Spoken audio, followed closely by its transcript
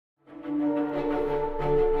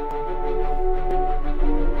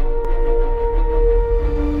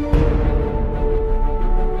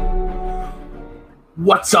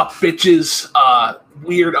What's up, bitches?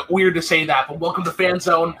 Weird to say that, but welcome to Fan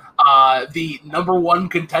Zone, the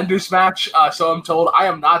 #1 contenders match. So I'm told. I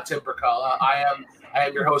am not Tim Percala. I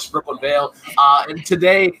am your host, Brooklyn Vale, and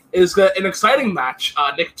today is an exciting match.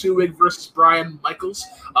 Nick Tuig versus Brian Michaels.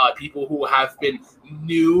 People who have been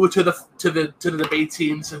new to the debate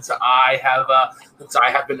team since I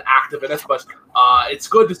have been active in it, but it's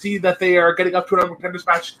good to see that they are getting up to another contenders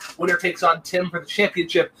match. Winner takes on Tim for the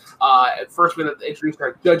championship. At first, we're going to introduce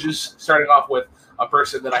our judges, starting off with a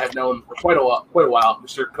person that I have known for quite a while,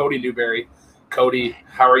 Mr. Cody Newberry. Cody,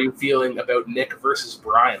 how are you feeling about Nick versus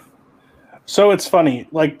Brian? So it's funny,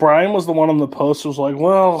 like Brian was the one on the post who was like,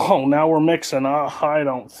 well, now we're mixing. I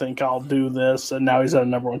don't think I'll do this. And now he's at a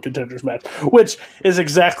 #1 contenders match, which is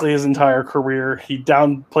exactly his entire career. He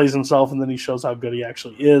downplays himself and then he shows how good he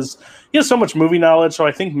actually is. He has so much movie knowledge, so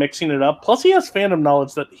I think mixing it up. Plus he has fandom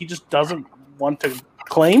knowledge that he just doesn't want to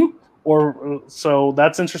claim. So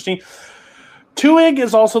that's interesting. Tuig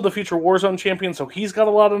is also the future Warzone champion, so he's got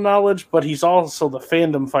a lot of knowledge, but he's also the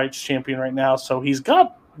fandom fights champion right now, so he's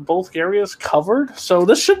got both areas covered. So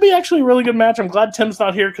this should be actually a really good match. I'm glad Tim's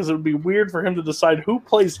not here because it would be weird for him to decide who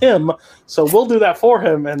plays him. So we'll do that for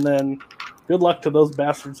him, and then good luck to those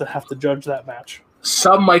bastards that have to judge that match.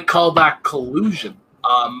 Some might call that collusion.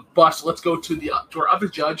 But let's go to our other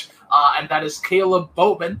judge, and that is Caleb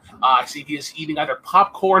Boatman. I see he is eating either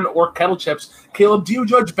popcorn or kettle chips. Caleb, do you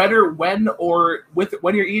judge better when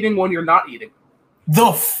you're eating, when you're not eating?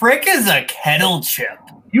 The frick is a kettle chip?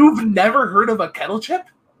 You've never heard of a kettle chip?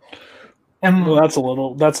 Well, that's a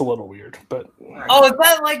little weird, but oh, is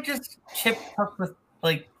that like just chip up with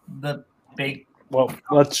like the bake? Well,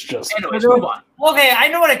 let's just anyways, move on. Okay, I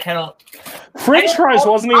know what a kettle. French fries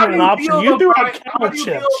wasn't even an option. You do have kettle how do you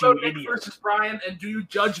chips, feel about you Nick idiot. versus Brian, and do you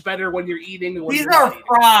judge better when you're eating? And when These you're are not eating?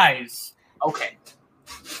 fries. Okay.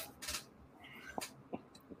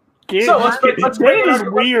 Yeah, So let's bring is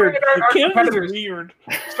our weird. competitors. Weird.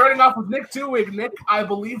 Starting off with Nick Tuig. Nick, I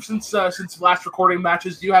believe since last recording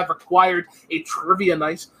matches, you have acquired a trivia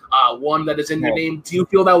night, one that is in your name. Do you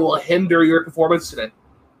feel that will hinder your performance today?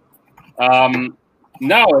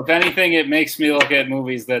 No. If anything, it makes me look at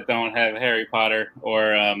movies that don't have Harry Potter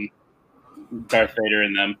or Darth Vader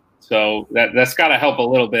in them. So that's got to help a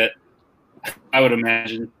little bit, I would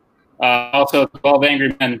imagine. Also, 12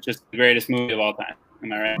 Angry Men, just the greatest movie of all time.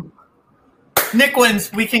 Am I right? Nick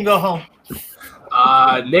wins. We can go home.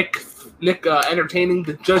 Nick entertaining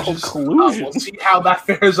the judges. Collusion. We'll see how that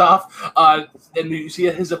fares off. And you see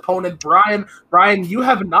his opponent, Brian. Brian, you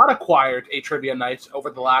have not acquired a trivia night over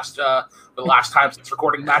the last time since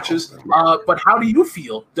recording matches. But how do you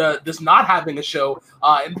feel? Does not having a show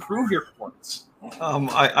improve your performance?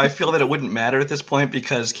 I feel that it wouldn't matter at this point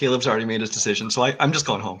because Caleb's already made his decision. So I'm just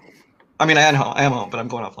going home. I mean, I am home, but I'm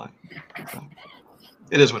going offline. So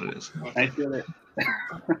it is what it is. I feel it.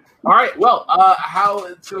 All right. Well, how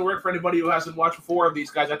it's going to work for anybody who hasn't watched before?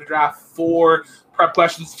 These guys have to draft 4 prep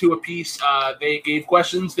questions, 2 apiece. They gave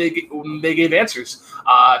questions. They gave answers.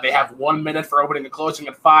 They have 1 minute for opening and closing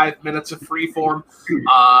and 5 minutes of free form.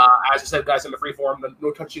 As I said, guys, in the free form,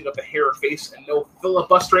 no touching of the hair or face and no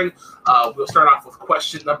filibustering. We'll start off with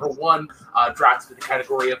question number 1, drafted in the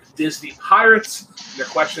category of Disney Pirates. Their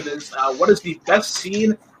question is, what is the best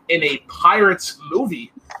scene in a Pirates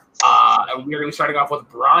movie? And we're going to be starting off with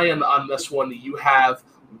Brian on this one. You have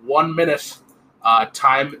 1 minute.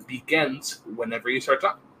 Time begins whenever you start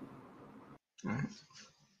talking.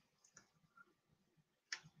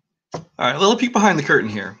 All right, a little peek behind the curtain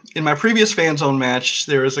here. In my previous Fan Zone match,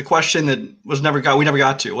 there was a question that we never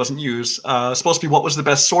got to. It wasn't used. Supposed to be what was the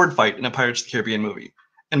best sword fight in a Pirates of the Caribbean movie,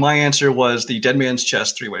 and my answer was the Dead Man's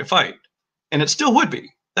Chest 3-way fight, and it still would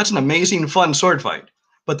be. That's an amazing, fun sword fight.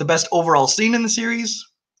 But the best overall scene in the series,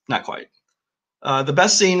 not quite. The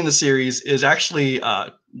best scene in the series is actually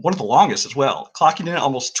one of the longest as well, clocking in at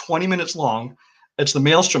almost 20 minutes long. It's the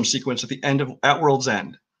Maelstrom sequence at the end of At World's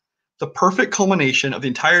End, the perfect culmination of the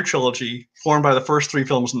entire trilogy formed by the first 3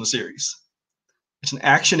 films in the series. It's an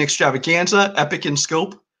action extravaganza, epic in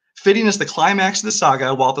scope, fitting as the climax of the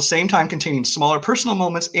saga while at the same time containing smaller personal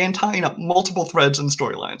moments and tying up multiple threads and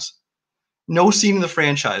storylines. No scene in the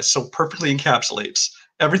franchise so perfectly encapsulates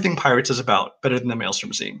everything Pirates is about better than the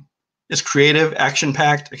Maelstrom scene. It's creative,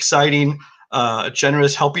 action-packed, exciting, a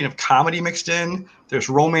generous helping of comedy mixed in. There's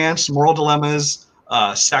romance, moral dilemmas,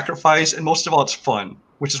 sacrifice, and most of all, it's fun,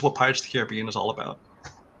 which is what Pirates of the Caribbean is all about.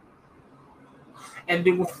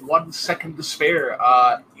 Ending with 1 second to spare,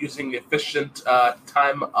 using the efficient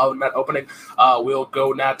time of that opening. We'll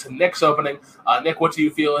go now to Nick's opening. Nick, what do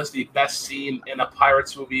you feel is the best scene in a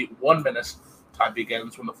Pirates movie? 1 minute. Time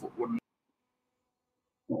begins when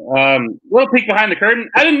Little peek behind the curtain.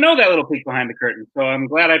 I didn't know that little peek behind the curtain, so I'm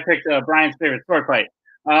glad I picked Brian's favorite sword fight.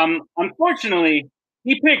 Unfortunately,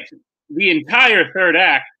 he picked the entire third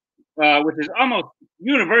act, which is almost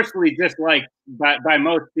universally disliked by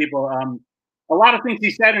most people. A lot of things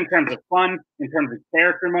he said in terms of fun, in terms of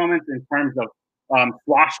character moments, in terms of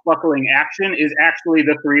swashbuckling action is actually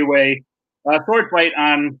the three-way sword fight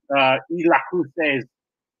on Isla Cruces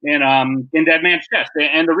in Dead Man's Chest.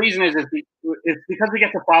 And the reason is it's because we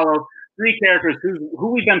get to follow three characters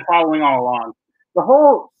who we've been following all along. The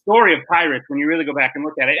whole story of Pirates, when you really go back and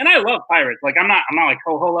look at it, and I love Pirates. Like I'm not like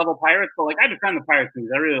ho-ho level Pirates, but like I defend the Pirates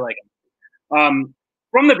movies. I really like them.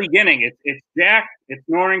 From the beginning, it's Jack, it's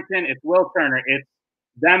Norrington, it's Will Turner. It's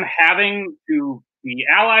them having to be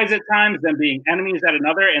allies at times, them being enemies at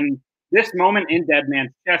another. And this moment in Dead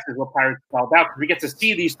Man's Chest is what Pirates is all about, because we get to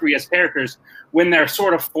see these three as characters when their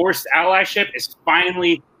sort of forced allyship is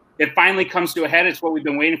finally comes to a head. It's what we've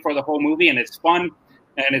been waiting for the whole movie, and it's fun,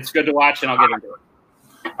 and it's good to watch, and I'll get into it.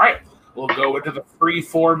 All right. We'll go into the free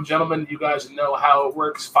form, gentlemen. You guys know how it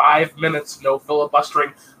works. 5 minutes, no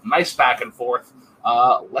filibustering. Nice back and forth.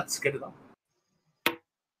 Let's get it on.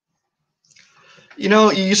 You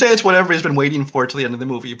know, you say it's what everybody's been waiting for till the end of the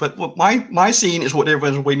movie, but what my scene is what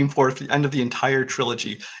everyone's waiting for at the end of the entire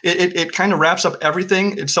trilogy. It kind of wraps up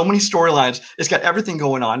everything. It's so many storylines. It's got everything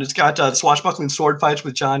going on. It's got swashbuckling sword fights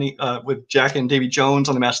with Jack and Davy Jones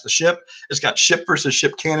on the mast of the ship. It's got ship versus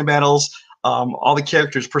ship cannon battles. All the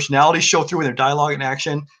characters' personalities show through in their dialogue and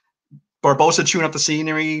action. Barbossa chewing up the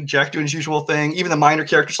scenery, Jack doing his usual thing. Even the minor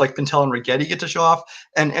characters like Pintel and Rigetti get to show off.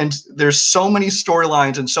 And there's so many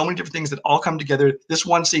storylines and so many different things that all come together. This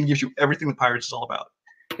one scene gives you everything that Pirates is all about.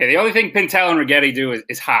 Yeah, the only thing Pintel and Rigetti do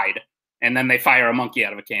is hide, and then they fire a monkey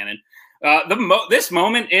out of a cannon. This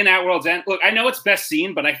moment in At World's End, look, I know it's best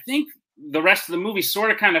seen, but I think the rest of the movie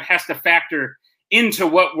sort of kind of has to factor into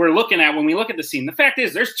what we're looking at when we look at the scene. The fact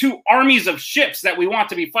is, there's two armies of ships that we want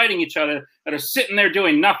to be fighting each other that are sitting there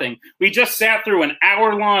doing nothing. We just sat through an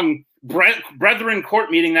hour-long brethren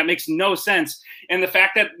court meeting that makes no sense. And the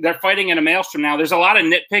fact that they're fighting in a maelstrom now, there's a lot of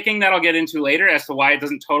nitpicking that I'll get into later as to why it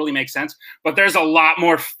doesn't totally make sense. But there's a lot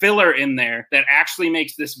more filler in there that actually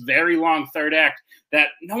makes this very long third act that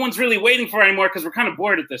no one's really waiting for anymore because we're kind of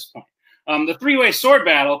bored at this point. The three-way sword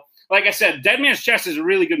battle, like I said, Dead Man's Chest is a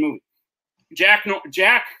really good movie. Jack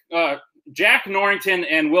Norrington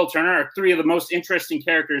and Will Turner are three of the most interesting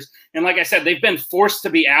characters. And like I said, they've been forced to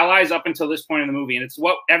be allies up until this point in the movie. And it's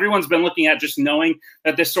what everyone's been looking at, just knowing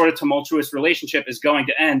that this sort of tumultuous relationship is going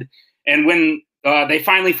to end. And when they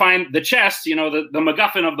finally find the chest, you know, the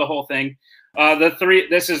MacGuffin of the whole thing,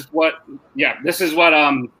 this is what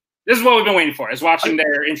we've been waiting for, is watching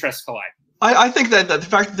their interests collide. I think that the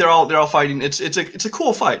fact that they're all fighting, it's a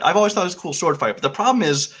cool fight. I've always thought it was a cool sword fight, but the problem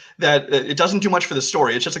is that it doesn't do much for the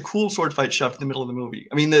story. It's just a cool sword fight shoved in the middle of the movie.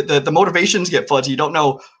 I mean, the motivations get fuzzy. You don't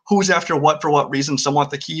know who's after what for what reason. Some want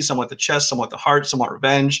the key, some want the chest, some want the heart, some want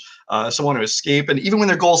revenge, some want to escape. And even when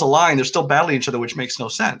their goals align, they're still battling each other, which makes no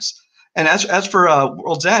sense. And as for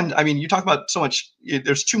World's End, I mean, you talk about so much,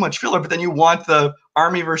 there's too much filler, but then you want the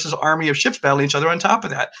army versus army of ships battling each other on top of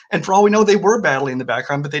that. And for all we know, they were battling in the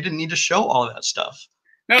background, but they didn't need to show all of that stuff.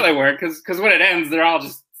 No, they weren't, because when it ends,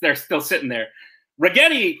 they're still sitting there.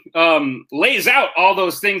 Rigetti lays out all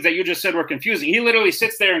those things that you just said were confusing. He literally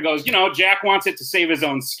sits there and goes, you know, Jack wants it to save his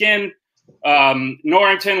own skin.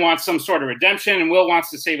 Norrington wants some sort of redemption, and Will wants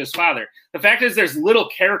to save his father. The fact is, there's little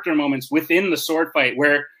character moments within the sword fight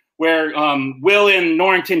where Will and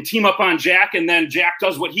Norrington team up on Jack, and then Jack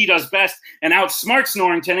does what he does best and outsmarts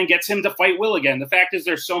Norrington and gets him to fight Will again. The fact is,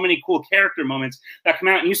 there's so many cool character moments that come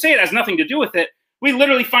out, and you say it has nothing to do with it. We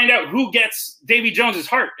literally find out who gets Davy Jones's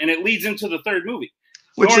heart, and it leads into the third movie.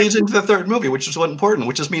 Which leads into the third movie, which is what's important,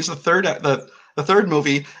 which just means the third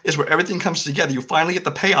movie is where everything comes together. You finally get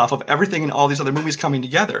the payoff of everything in all these other movies coming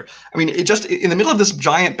together. I mean, it just, in the middle of this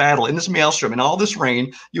giant battle, in this maelstrom, in all this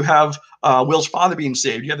rain, you have Will's father being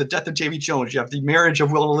saved. You have the death of Davy Jones. You have the marriage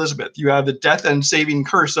of Will and Elizabeth. You have the death and saving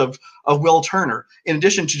curse of Will Turner. In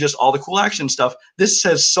addition to just all the cool action stuff, this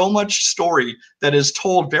has so much story that is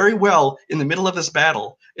told very well in the middle of this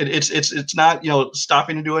battle. It's not, you know,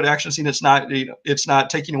 stopping to do an action scene. It's not, you know, it's not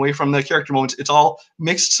taking away from the character moments. It's all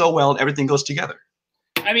mixed so well and everything goes together.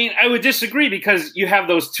 I mean, I would disagree, because you have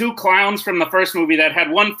those two clowns from the first movie that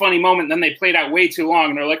had one funny moment, then they played out way too long,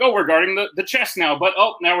 and they're like, oh, we're guarding the chest now, but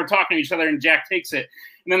oh, now we're talking to each other, and Jack takes it.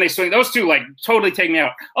 And then they swing. Those two, like, totally take me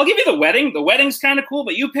out. I'll give you the wedding. The wedding's kind of cool,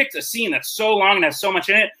 but you picked a scene that's so long and has so much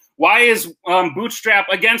in it. Why is Bootstrap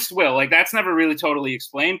against Will? Like, that's never really totally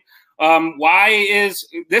explained. Why is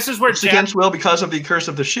this is where it's against Will because of the curse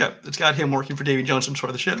of the ship. It's got him working for Davy Jones and sort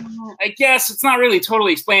of the ship. I guess it's not really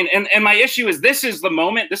totally explained. And my issue is this is the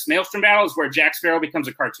moment, this Maelstrom battle is where Jack Sparrow becomes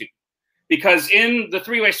a cartoon. Because in the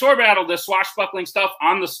three-way sword battle, the swashbuckling stuff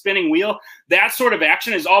on the spinning wheel, that sort of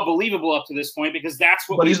action is all believable up to this point because that's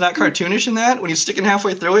what. But he's not cartoonish in that when he's sticking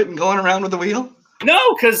halfway through it and going around with the wheel. No,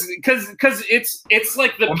 because it's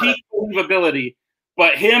like the peak believability.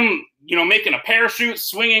 But him, making a parachute,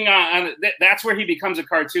 swinging on that's where he becomes a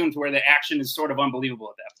cartoon to where the action is sort of unbelievable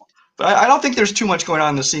at that point. But I don't think there's too much going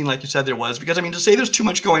on in the scene like you said there was. Because, to say there's too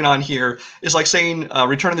much going on here is like saying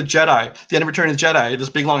Return of the Jedi, the end of Return of the Jedi, this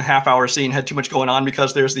big, long half-hour scene had too much going on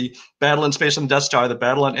because there's the battle in space on the Death Star, the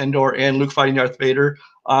battle on Endor, and Luke fighting Darth Vader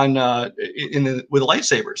with the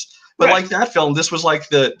lightsabers. But right. Like that film, this was like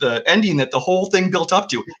the ending that the whole thing built up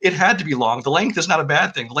to. It had to be long. The length is not a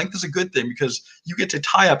bad thing. The length is a good thing because you get to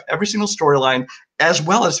tie up every single storyline as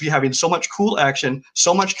well as be having so much cool action,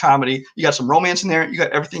 so much comedy. You got some romance in there. You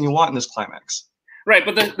got everything you want in this climax. Right,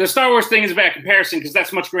 but the Star Wars thing is a bad comparison because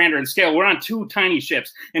that's much grander in scale. We're on two tiny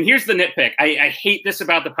ships. And here's the nitpick. I hate this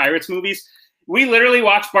about the Pirates movies. We literally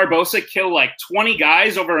watched Barbossa kill like 20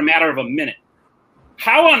 guys over a matter of a minute.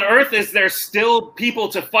 How on earth is there still people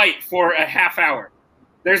to fight for a half hour?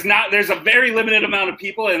 There's a very limited amount of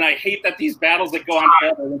people, and I hate that these battles that go on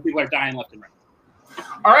forever when people are dying left and right.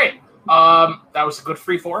 All right. That was a good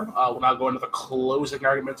free form. We'll now go into the closing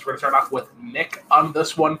arguments. We're going to start off with Nick on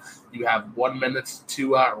this one. You have 1 minute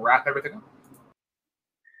to wrap everything up.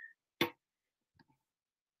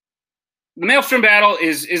 The Maelstrom battle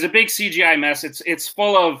is a big CGI mess. It's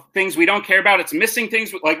full of things we don't care about. It's missing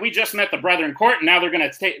things. Like we just met the Brethren Court, and now they're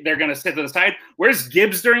gonna sit to the side. Where's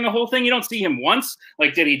Gibbs during the whole thing? You don't see him once.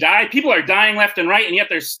 Like, did he die? People are dying left and right, and yet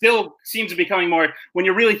there still seems to be becoming more. When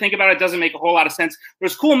you really think about it, it doesn't make a whole lot of sense.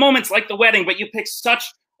 There's cool moments like the wedding, but you pick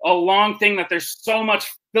such a long thing that there's so much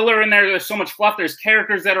filler in there. There's so much fluff. There's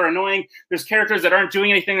characters that are annoying. There's characters that aren't doing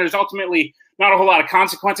anything. There's ultimately not a whole lot of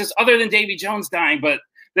consequences other than Davy Jones dying, but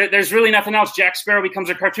there's really nothing else. Jack Sparrow becomes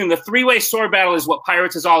a cartoon. The three-way sword battle is what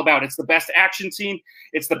Pirates is all about. It's the best action scene.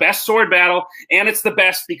 It's the best sword battle. And it's the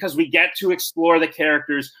best because we get to explore the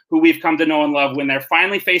characters who we've come to know and love when they're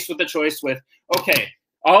finally faced with the choice with, okay,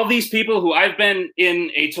 all these people who I've been in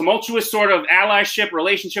a tumultuous sort of allyship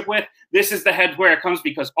relationship with, this is the head where it comes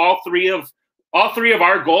because all three of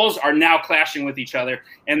our goals are now clashing with each other.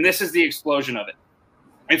 And this is the explosion of it.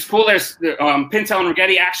 It's cool. There's Pintel and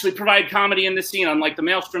Rigetti actually provide comedy in this scene, unlike the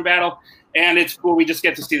Maelstrom battle, and it's cool. We just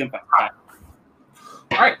get to see them fight.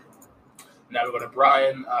 All right. Now we go to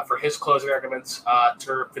Brian for his closing arguments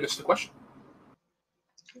to finish the question.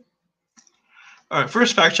 All right.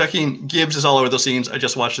 First, fact checking. Gibbs is all over those scenes. I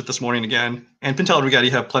just watched it this morning again, and Pintel and Rigetti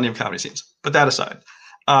have plenty of comedy scenes. But that aside,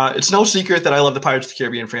 it's no secret that I love the Pirates of the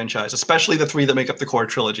Caribbean franchise, especially the three that make up the core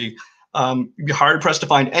trilogy. You'd be hard-pressed to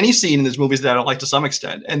find any scene in these movies that I don't like to some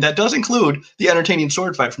extent, and that does include the entertaining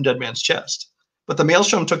sword fight from Dead Man's Chest. But the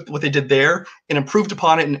Maelstrom took what they did there and improved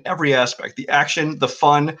upon it in every aspect. The action, the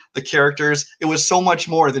fun, the characters. It was so much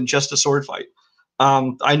more than just a sword fight.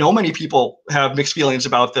 I know many people have mixed feelings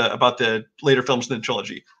about the later films in the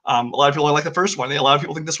trilogy. A lot of people only like the first one. A lot of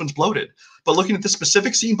people think this one's bloated. But looking at the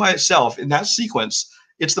specific scene by itself, in that sequence,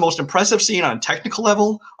 it's the most impressive scene on a technical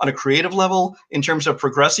level, on a creative level, in terms of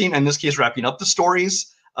progressing, and in this case, wrapping up the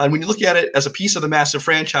stories. And when you look at it as a piece of the massive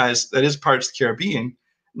franchise that is Pirates of the Caribbean,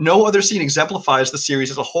 no other scene exemplifies the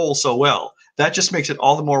series as a whole so well. That just makes it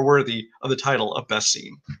all the more worthy of the title of Best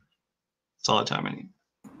Scene. That's all the time I need.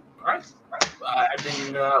 All right.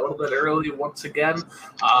 Ending a little bit early once again.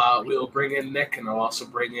 We'll bring in Nick, and I'll also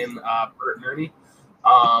bring in Bert and Ernie.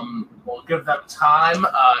 We'll give them time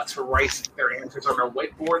to write their answers on their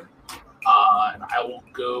whiteboard, and I will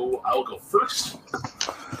go first.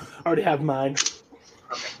 I already have mine.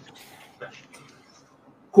 Okay.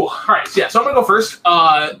 Cool. All right. So I'm gonna go first.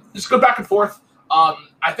 Just go back and forth.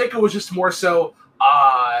 I think it was just more so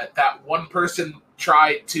that one person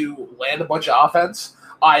tried to land a bunch of offense.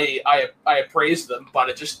 I praised them, but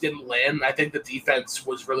it just didn't land. I think the defense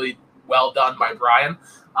was really well done by Brian.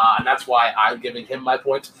 And that's why I'm giving him my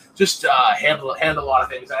points. Just handle a lot of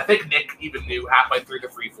things. And I think Nick even knew halfway through the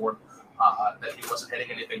freeform that he wasn't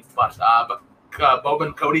hitting anything. But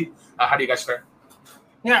Bowman, Cody, how do you guys fare?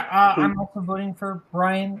 Yeah, I'm also voting for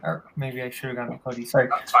Brian. Or maybe I should have gone with Cody. Sorry.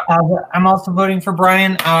 No, it's fine. I'm also voting for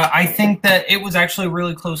Brian. I think that it was actually a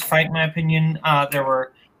really close fight, in my opinion. There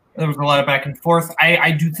was a lot of back and forth.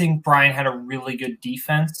 I do think Brian had a really good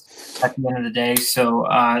defense at the end of the day. So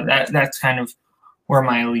that's kind of where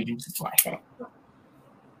my allegiances lie.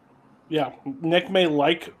 Yeah, Nick may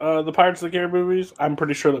like the Pirates of the Caribbean movies. I'm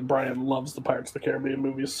pretty sure that Brian loves the Pirates of the Caribbean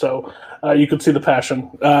movies. So you could see the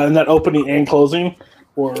passion. And that opening and closing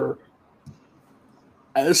were,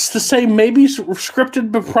 as to say, maybe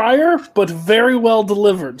scripted prior, but very well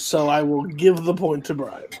delivered. So I will give the point to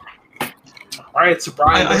Brian. All right, so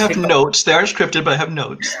Brian, I have notes. They are scripted, but I have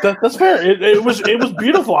notes. That's fair. It was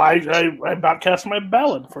beautiful. I about cast my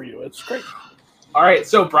ballad for you. It's great. All right,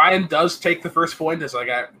 so Brian does take the first point as I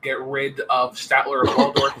get rid of Statler and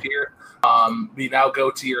Waldorf here. We now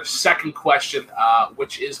go to your second question,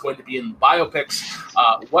 which is going to be in biopics.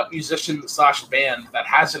 What musician / band that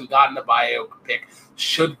hasn't gotten a biopic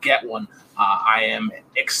should get one? I am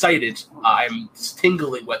excited. I'm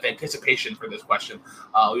tingling with anticipation for this question.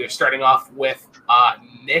 We are starting off with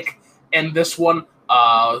Nick, and this one,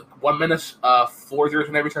 1 minute, 4 zeros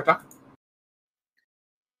whenever you start talking.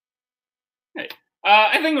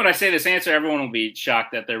 I think when I say this answer, everyone will be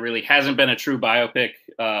shocked that there really hasn't been a true biopic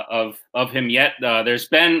of him yet. There's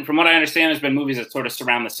been, from what I understand, there's been movies that sort of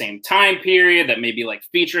surround the same time period that maybe like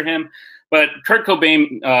feature him. But Kurt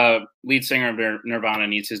Cobain, lead singer of Nirvana,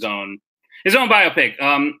 needs his own biopic.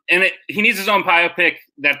 He needs his own biopic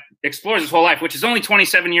that explores his whole life, which is only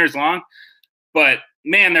 27 years long. But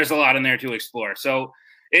man, there's a lot in there to explore. So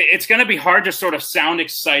it's going to be hard to sort of sound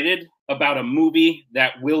excited about a movie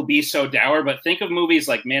that will be so dour, but think of movies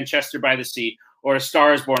like Manchester by the Sea or A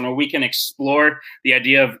Star is Born, where we can explore the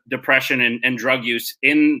idea of depression and drug use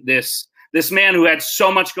in this man who had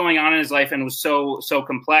so much going on in his life and was so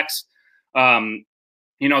complex.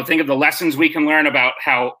 Think of the lessons we can learn about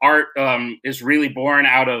how art is really born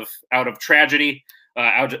out of tragedy,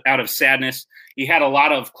 out of sadness. He had a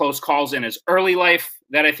lot of close calls in his early life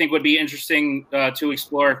that I think would be interesting to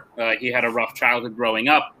explore. He had a rough childhood growing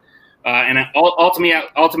up. And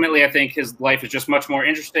ultimately, I think his life is just much more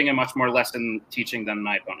interesting and much more lesson teaching than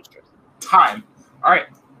my bonus choice. Time. All right.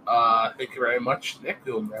 Thank you very much, Nick.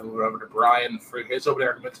 We'll move over to Brian for his opening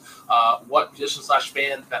argument. What musician /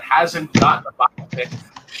 band that hasn't gotten a biopic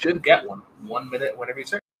should get one? 1 minute, whenever you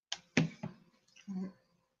say.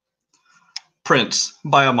 Prince,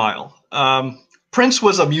 by a mile. Prince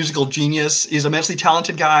was a musical genius. He's an immensely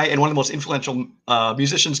talented guy and one of the most influential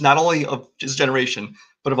musicians, not only of his generation,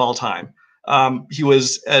 but of all time. He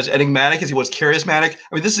was as enigmatic as he was charismatic.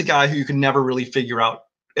 I mean, this is a guy who you can never really figure out,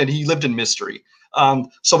 and he lived in mystery.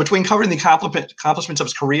 So between covering the accomplishments of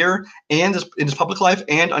his career and in his public life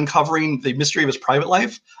and uncovering the mystery of his private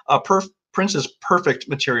life, Prince is perfect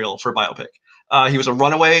material for a biopic. He was a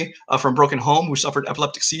runaway from a broken home who suffered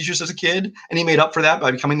epileptic seizures as a kid, and he made up for that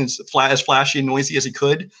by becoming as flashy and noisy as he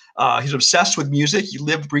could. He's obsessed with music. He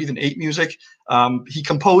lived, breathed, and ate music. He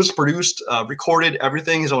composed, produced, recorded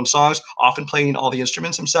everything, his own songs, often playing all the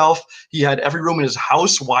instruments himself. He had every room in his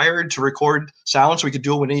house wired to record sound so he could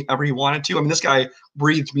do it whenever he wanted to. I mean, this guy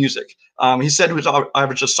breathed music. He said it was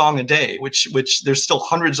average a song a day, which there's still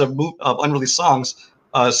hundreds of unreleased songs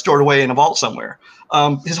stored away in a vault somewhere.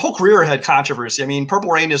 His whole career had controversy. I mean,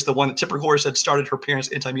 Purple Rain is the one that Tipper Gore said started her parents'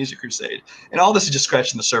 anti-music crusade. And all this is just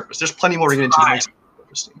scratching the surface. There's plenty more to get into that makes it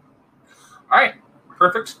interesting. All right,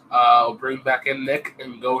 perfect. We'll bring back in Nick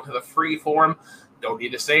and go to the free form. Don't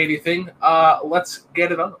need to say anything. Let's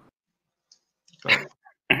get it on. All right,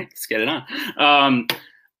 let's get it on.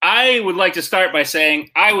 I would like to start by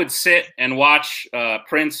saying I would sit and watch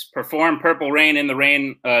Prince perform Purple Rain in the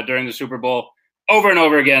Rain during the Super Bowl over and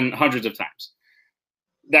over again, hundreds of times.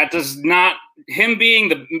 That does not, him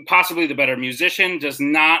being possibly the better musician does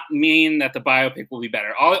not mean that the biopic will be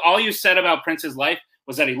better. All you said about Prince's life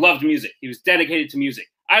was that he loved music. He was dedicated to music.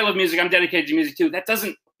 I love music. I'm dedicated to music too. That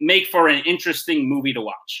doesn't make for an interesting movie to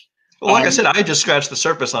watch. Well, like I said, I just scratched the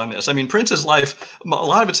surface on this. I mean, Prince's life, a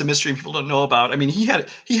lot of it's a mystery people don't know about. I mean, he had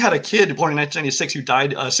a kid born in 1996 who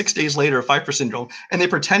died 6 days later of Pfeiffer syndrome, and they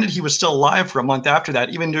pretended he was still alive for a month after that,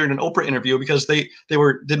 even during an Oprah interview, because they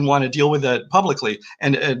didn't want to deal with it publicly,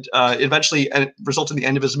 and eventually it resulted in the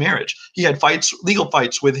end of his marriage. He had legal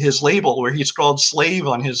fights with his label where he scrawled "slave"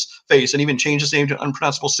 on his face and even changed his name to an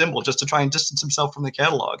unpronounceable symbol just to try and distance himself from the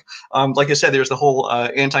catalog. Like I said, there's the whole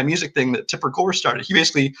anti-music thing that Tipper Gore started. He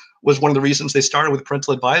basically was one of the reasons they started with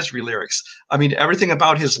parental advisory lyrics. I mean, everything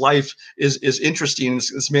about his life is interesting.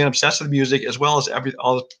 This man obsessed with music as well as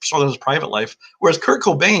all sort of his private life. Whereas Kurt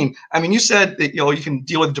Cobain, I mean, you said that you can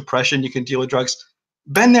deal with depression, you can deal with drugs.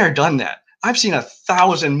 Been there, done that. I've seen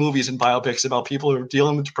 1,000 movies and biopics about people who are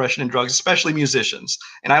dealing with depression and drugs, especially musicians,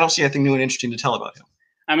 and I don't see anything new and interesting to tell about him.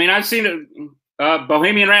 I mean, I've seen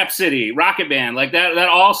Bohemian Rhapsody, Rocket Band, like that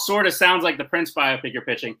all sort of sounds like the Prince biopic you're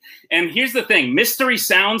pitching. And here's the thing, mystery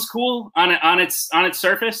sounds cool on its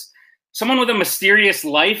surface. Someone with a mysterious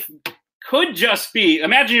life could just be,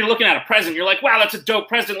 imagine you're looking at a present. You're like, wow, that's a dope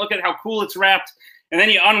present. Look at how cool it's wrapped. And then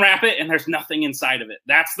you unwrap it, and there's nothing inside of it.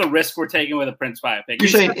 That's the risk we're taking with a Prince biopic. You're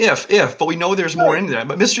saying if, but we know there's more in there.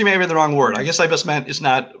 But mystery may be the wrong word. I guess I just meant it's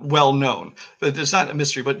not well known. But it's not a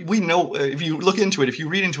mystery. But we know if you look into it, if you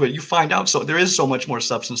read into it, you find out so there is so much more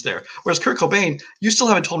substance there. Whereas Kurt Cobain, you still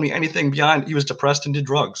haven't told me anything beyond he was depressed and did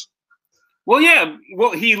drugs. Well, yeah.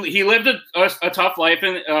 Well, he lived a tough life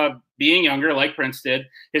and being younger, like Prince did.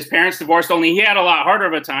 His parents divorced, only he had a lot harder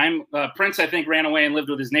of a time. Prince, I think, ran away and lived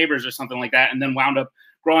with his neighbors or something like that, and then wound up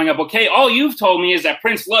growing up okay. All you've told me is that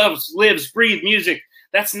Prince lives, breathes music.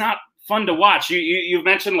 That's not fun to watch. You've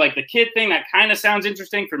mentioned like the kid thing. That kind of sounds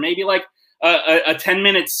interesting for maybe like a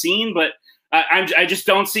 10-minute scene, but I just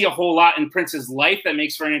don't see a whole lot in Prince's life that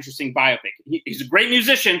makes for an interesting biopic. He's a great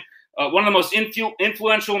musician. One of the most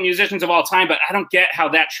influential musicians of all time, but I don't get how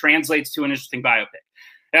that translates to an interesting biopic.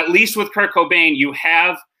 At least with Kurt Cobain, you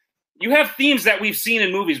have themes that we've seen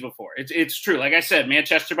in movies before. It's true. Like I said,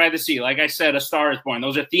 Manchester by the Sea. Like I said, A Star is Born.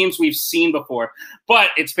 Those are themes we've seen before.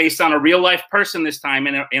 But it's based on a real-life person this time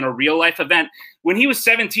in a real-life event. When he was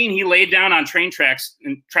 17, he laid down on train tracks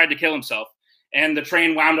and tried to kill himself. And the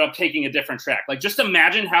train wound up taking a different track. Like, just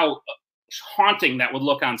imagine how haunting that would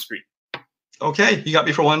look on screen. Okay, you got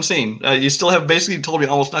me for one scene. You still have basically told me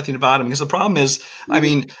almost nothing about him because the problem is, I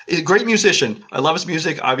mean, he's a great musician. I love his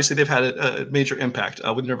music. Obviously, they've had a major impact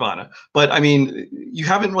with Nirvana. But I mean, you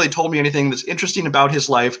haven't really told me anything that's interesting about his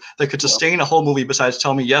life that could sustain a whole movie besides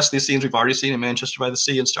tell me, yes, these scenes we've already seen in Manchester by the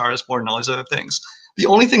Sea and Star is Born and all these other things. The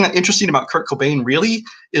only thing that's interesting about Kurt Cobain really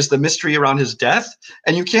is the mystery around his death.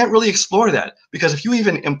 And you can't really explore that because if you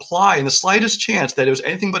even imply in the slightest chance that it was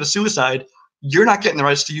anything but a suicide, you're not getting the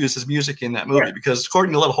rights to use his music in that movie because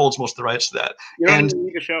Courtney Love holds most of the rights to that. You don't even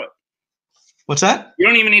need to show it. What's that? You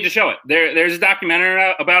don't even need to show it. There's a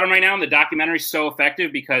documentary about him right now, and the documentary is so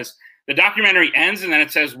effective because the documentary ends and then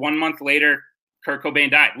it says 1 month later, Kurt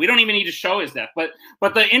Cobain died. We don't even need to show his death. But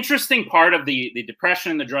the interesting part of the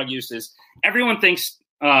depression and the drug use is everyone thinks,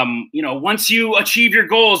 once you achieve your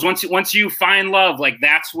goals, once you find love, like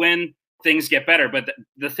that's when things get better. But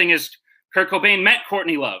the thing is, Kurt Cobain met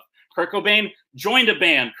Courtney Love. Kurt Cobain joined a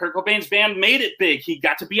band. Kurt Cobain's band made it big. He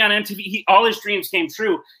got to be on MTV. All his dreams came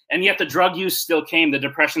true, and yet the drug use still came. The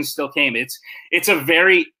depression still came. It's a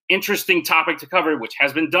very interesting topic to cover, which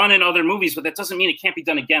has been done in other movies, but that doesn't mean it can't be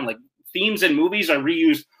done again. Like themes in movies are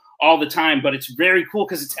reused all the time, but it's very cool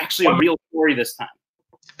because it's actually a real story this time.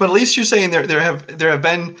 But at least you're saying there have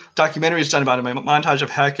been documentaries done about him, a montage of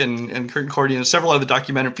Heck and Kurt and Courtney and several other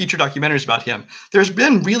feature documentaries about him. There's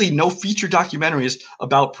been really no feature documentaries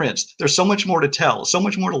about Prince. There's so much more to tell, so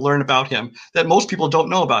much more to learn about him that most people don't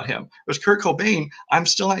know about him. Whereas Kurt Cobain, I'm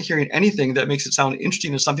still not hearing anything that makes it sound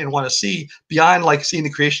interesting and something I want to see beyond like seeing the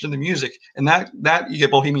creation of the music. And that you get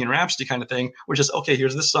Bohemian Rhapsody kind of thing, which is, okay,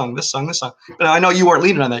 here's this song, this song, this song. But I know you weren't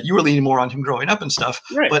leaning on that. You were leaning more on him growing up and stuff.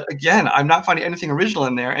 Right. But again, I'm not finding anything original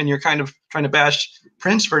in there. And you're kind of trying to bash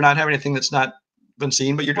Prince for not having anything that's not been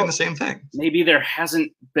seen, but you're doing the same thing. Maybe there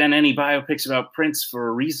hasn't been any biopics about Prince for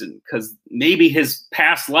a reason, because maybe his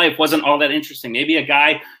past life wasn't all that interesting. Maybe a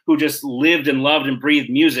guy who just lived and loved and breathed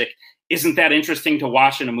music isn't that interesting to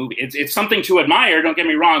watch in a movie. It's something to admire, don't get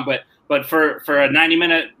me wrong, but for a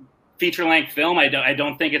 90-minute feature-length film, I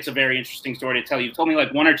don't think it's a very interesting story to tell. You told me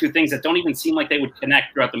like one or two things that don't even seem like they would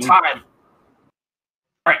connect throughout the movie. Time.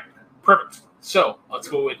 All right, perfect. So let's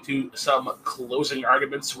go into some closing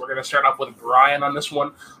arguments. We're going to start off with Brian on this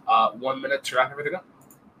one. 1 minute to wrap everything up.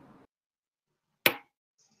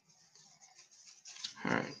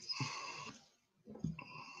 All right.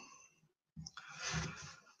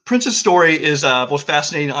 Prince's story is both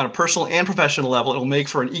fascinating on a personal and professional level. It will make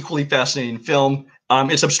for an equally fascinating film.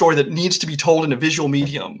 It's a story that needs to be told in a visual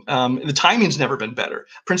medium. The timing's never been better.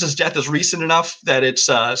 Prince's death is recent enough that it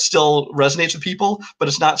still resonates with people, but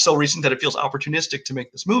it's not so recent that it feels opportunistic to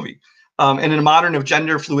make this movie. And in a modern of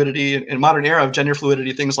gender fluidity, in a modern era of gender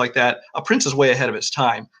fluidity, things like that, Prince is way ahead of his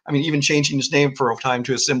time. I mean, even changing his name for a time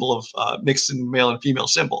to a symbol of mixed and male and female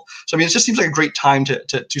symbol. So I mean, it just seems like a great time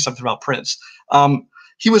to do something about Prince.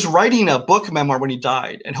 He was writing a book memoir when he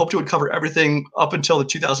died and hoped it would cover everything up until the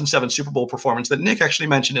 2007 Super Bowl performance that Nick actually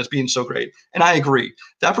mentioned as being so great. And I agree.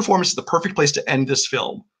 That performance is the perfect place to end this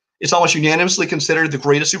film. It's almost unanimously considered the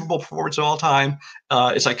greatest Super Bowl performance of all time.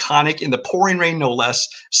 It's iconic in the pouring rain, no less,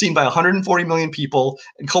 seen by 140 million people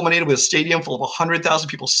and culminated with a stadium full of 100,000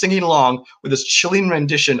 people singing along with this chilling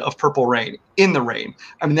rendition of Purple Rain in the rain.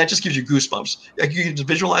 I mean, that just gives you goosebumps. Like, you can just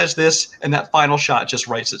visualize this and that final shot just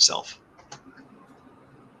writes itself.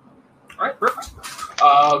 All right, perfect.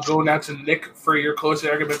 Go now to Nick for your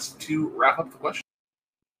closing arguments to wrap up the question.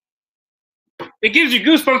 it gives you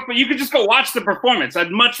goosebumps, but you could just go watch the performance. I'd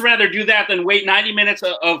much rather do that than wait 90 minutes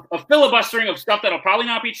of filibustering of stuff that'll probably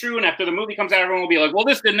not be true. And after the movie comes out, everyone will be like, well,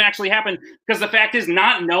 this didn't actually happen. Because the fact is,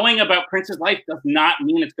 not knowing about Prince's life does not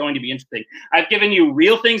mean it's going to be interesting. I've given you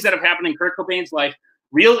real things that have happened in Kurt Cobain's life,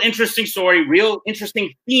 real interesting story, real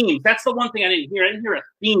interesting themes. That's the one thing I didn't hear. I didn't hear a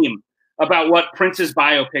theme about what Prince's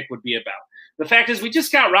biopic would be about. The fact is, we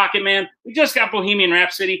just got Rocket Man. We just got Bohemian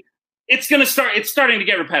Rhapsody. It's starting to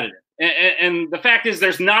get repetitive. And the fact is,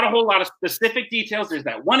 there's not a whole lot of specific details. There's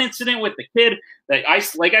that one incident with the kid that,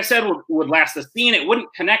 like I said, would last the scene. It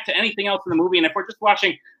wouldn't connect to anything else in the movie. And if we're just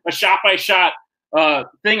watching a shot-by-shot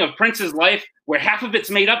thing of Prince's life where half of it's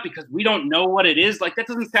made up because we don't know what it is, like that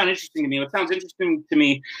doesn't sound interesting to me. What sounds interesting to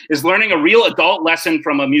me is learning a real adult lesson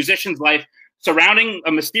from a musician's life surrounding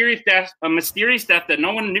a mysterious death that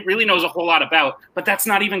no one really knows a whole lot about. But that's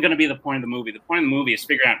not even going to be the point of the movie. The point of the movie is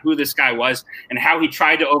figuring out who this guy was and how he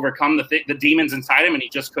tried to overcome the demons inside him, and he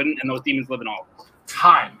just couldn't, and those demons live in all of us.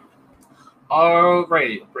 Time.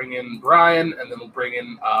 Alrighty, bring in Brian, and then we'll bring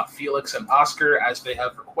in Felix and Oscar as they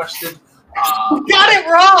have requested. You got it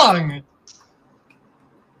wrong!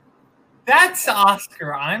 That's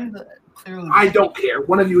Oscar. I'm clearly... I don't care.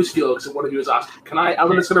 One of you is Felix, and one of you is Oscar.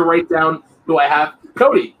 I'm just going to write down who I have.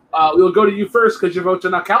 Cody, we'll go to you first because your vote did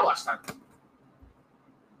not count last time.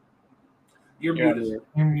 You're muted.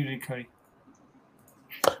 You're muted, Cody.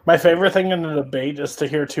 My favorite thing in the debate is to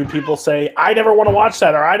hear two people say, I never want to watch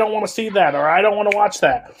that, or I don't want to see that, or I don't want to watch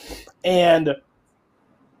that. And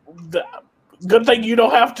the good thing you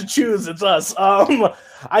don't have to choose. It's us.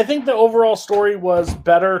 I think the overall story was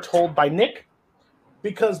better told by Nick,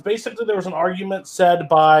 because basically there was an argument said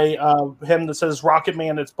by him that says Rocket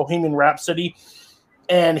Man, it's Bohemian Rhapsody.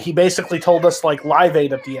 And he basically told us like Live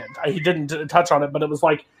Aid at the end. He didn't touch on it, but it was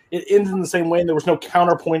like it ends in the same way. And there was no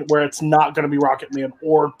counterpoint where it's not going to be Rocket Man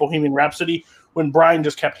or Bohemian Rhapsody, when Brian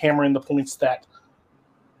just kept hammering the points that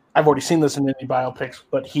I've already seen this in any biopics,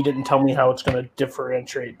 but he didn't tell me how it's going to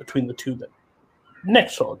differentiate between the two that Nick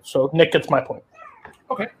showed. So Nick gets my point.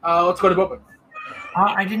 Okay, let's go to Bowman.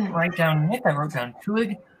 I didn't write down Nick. I wrote down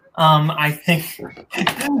Tuig. I think,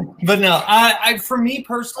 but no. For me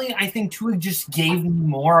personally, I think Tuig just gave me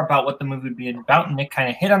more about what the movie would be about, and Nick kind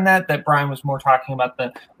of hit on that. That Brian was more talking about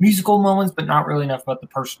the musical moments, but not really enough about the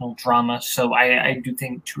personal drama. So I do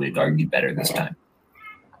think Tuig argued better this time.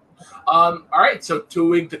 All right, so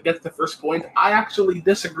Tuig gets the first point. I actually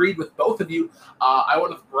disagreed with both of you. I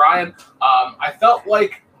went with Brian. I felt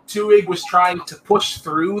like Tuig was trying to push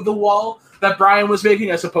through the wall that Brian was making,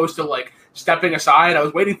 as opposed to like stepping aside. I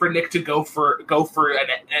was waiting for Nick to go for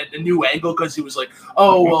a new angle, because he was like,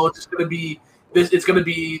 "Oh, well, it's going to be this. It's going to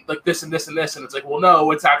be like this and this and this," and it's like, "Well, no,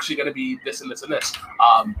 it's actually going to be this and this and this."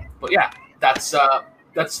 But yeah, that's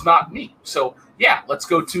not me. So yeah, let's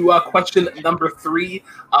go to question number 3.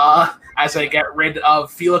 As I get rid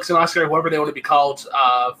of Felix and Oscar, whoever they want to be called,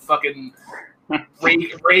 fucking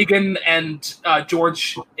Reagan and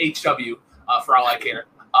George H.W. For all I care.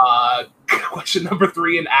 Question number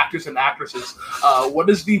 3 in actors and actresses. What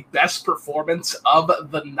is the best performance of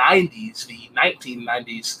the 90s, the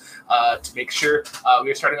 1990s? To make sure,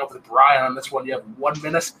 we are starting off with Brian on this one. You have 1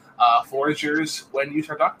 minute. Floor is yours when you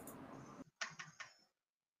start talking.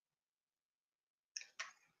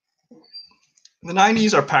 The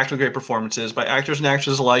 90s are packed with great performances by actors and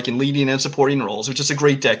actresses alike in leading and supporting roles, which is a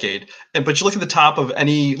great decade. But you look at the top of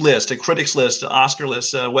any list, a critics list, Oscar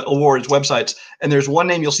list, awards, websites, and there's one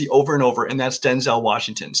name you'll see over and over, and that's Denzel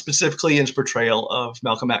Washington, specifically in his portrayal of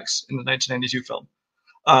Malcolm X in the 1992 film.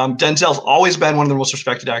 Denzel's always been one of the most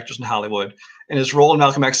respected actors in Hollywood, and his role in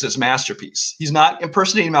Malcolm X is his masterpiece. He's not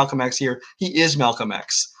impersonating Malcolm X here. He is Malcolm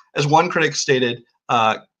X. As one critic stated,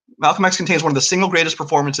 Malcolm X contains one of the single greatest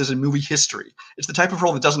performances in movie history. It's the type of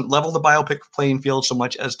role that doesn't level the biopic playing field so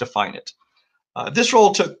much as define it. This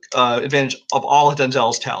role took advantage of all of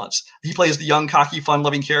Denzel's talents. He plays the young, cocky,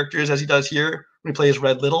 fun-loving characters as he does here when he plays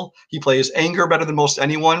Red Little. He plays anger better than most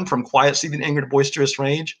anyone, from quiet, seething anger to boisterous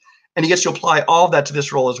rage. And he gets to apply all of that to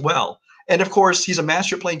this role as well. And of course, he's a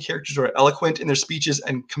master at playing characters who are eloquent in their speeches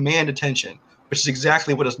and command attention, which is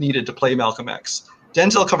exactly what is needed to play Malcolm X.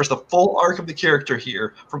 Denzel covers the full arc of the character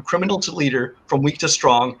here, from criminal to leader, from weak to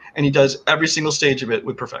strong, and he does every single stage of it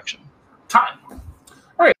with perfection. Time. All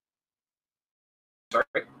right. Sorry.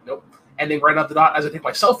 Nope. Ending right on the dot as I take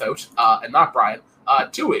myself out, and not Brian.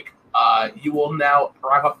 Tuig, you will now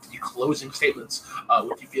wrap up the closing statements.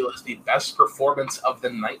 What you feel is the best performance of the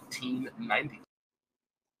 1990s?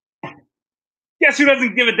 Guess who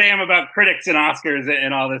doesn't give a damn about critics and Oscars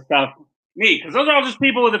and all this stuff? Me, because those are all just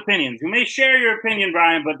people with opinions. You may share your opinion,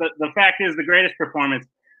 Brian, but the fact is the greatest performance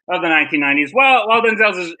of the 1990s, well,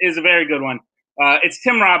 Denzel's is a very good one. It's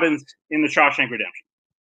Tim Robbins in The Shawshank Redemption.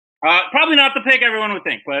 Probably not the pick everyone would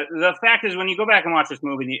think, but the fact is when you go back and watch this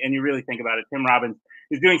movie and you really think about it, Tim Robbins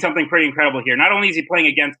is doing something pretty incredible here. Not only is he playing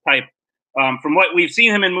against type from what we've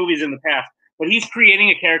seen him in movies in the past, but he's creating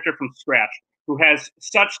a character from scratch who has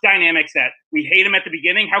such dynamics that we hate him at the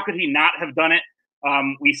beginning. How could he not have done it?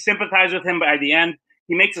 We sympathize with him by the end.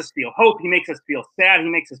 He makes us feel hope. He makes us feel sad. He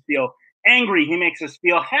makes us feel angry. He makes us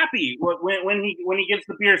feel happy when he gives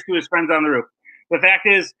the beers to his friends on the roof. The fact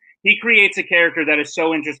is, he creates a character that is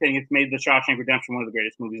so interesting. It's made The Shawshank Redemption one of the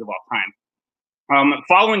greatest movies of all time.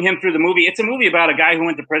 Following him through the movie, it's a movie about a guy who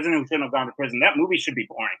went to prison who shouldn't have gone to prison. That movie should be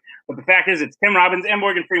boring. But the fact is, it's Tim Robbins and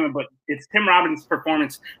Morgan Freeman, but it's Tim Robbins'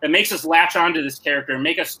 performance that makes us latch onto this character and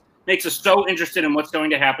makes us so interested in what's going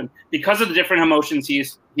to happen because of the different emotions he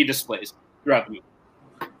displays throughout the movie.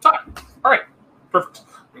 Time. All right. Perfect.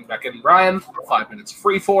 Bring back in Ryan. 5 minutes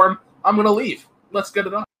free form. I'm going to leave. Let's get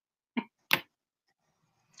it on.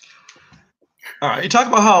 All right, you talk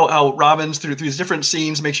about how Robbins through these different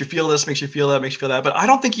scenes makes you feel this, makes you feel that, makes you feel that, but I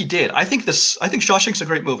don't think he did. I think Shawshank's a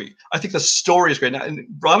great movie. I think the story is great. Now, and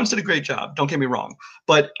Robbins did a great job. Don't get me wrong,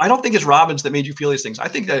 but I don't think it's Robbins that made you feel these things. I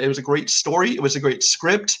think that it was a great story. It was a great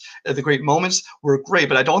script. The great moments were great,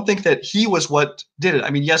 but I don't think that he was what did it. I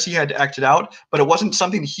mean, yes, he had to act it out, but it wasn't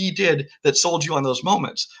something he did that sold you on those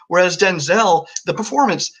moments. Whereas Denzel, the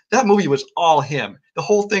performance, that movie was all him. The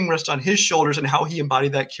whole thing rests on his shoulders and how he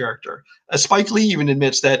embodied that character. Spike Lee even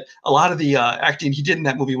admits that a lot of the acting he did in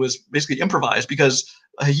that movie was basically improvised because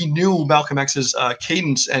he knew Malcolm X's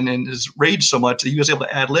cadence and his rage so much that he was able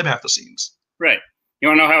to ad-lib half the scenes. Right. You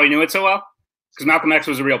want to know how he knew it so well? Because Malcolm X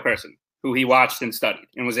was a real person who he watched and studied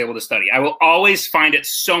and was able to study. I will always find it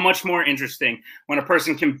so much more interesting when a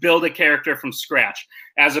person can build a character from scratch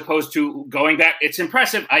as opposed to going back. It's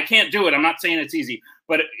impressive. I can't do it. I'm not saying it's easy,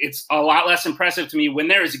 but it's a lot less impressive to me when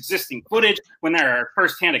there is existing footage, when there are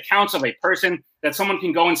firsthand accounts of a person that someone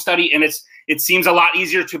can go and study, and it seems a lot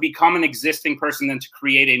easier to become an existing person than to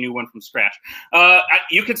create a new one from scratch.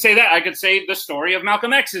 You could say that. I could say the story of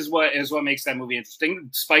Malcolm X is what makes that movie interesting.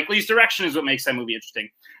 Spike Lee's direction is what makes that movie interesting.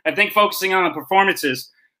 I think focusing on the performances,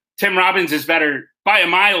 Tim Robbins is better by a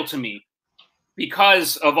mile to me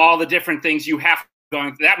because of all the different things you have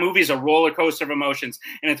going. That movie is a roller coaster of emotions,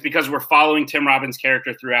 and it's because we're following Tim Robbins'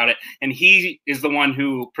 character throughout it, and he is the one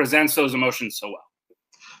who presents those emotions so well.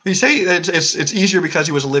 You say it's easier because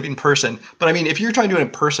he was a living person, but I mean, if you're trying to do an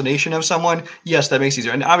impersonation of someone, yes, that makes it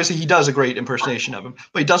easier. And obviously, he does a great impersonation of him,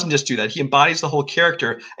 but he doesn't just do that. He embodies the whole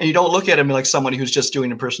character, and you don't look at him like somebody who's just doing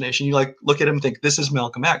impersonation. You like look at him and think this is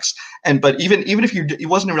Malcolm X. But even if he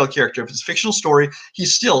wasn't a real character, if it's a fictional story, he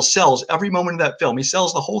still sells every moment of that film. He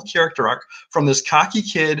sells the whole character arc from this cocky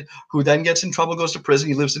kid who then gets in trouble, goes to prison,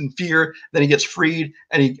 he lives in fear, then he gets freed,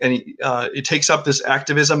 and he takes up this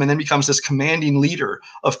activism, and then becomes this commanding leader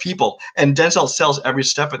of people, and Denzel sells every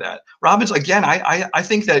step of that. Robbins, again, I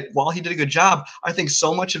think that while he did a good job, I think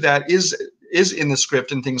so much of that is in the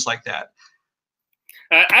script and things like that.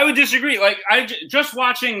 I would disagree. Like just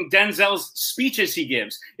watching Denzel's speeches he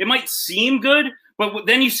gives, it might seem good, but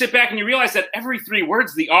then you sit back and you realize that every 3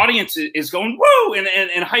 words the audience is going woo and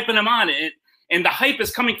hyping him on, and the hype is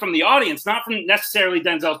coming from the audience, not from necessarily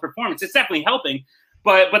Denzel's performance. It's definitely helping.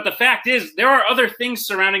 But the fact is, there are other things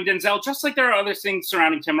surrounding Denzel, just like there are other things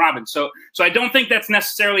surrounding Tim Robbins. So I don't think that's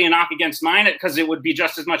necessarily a knock against mine, because it would be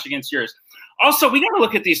just as much against yours. Also, we got to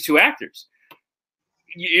look at these 2 actors.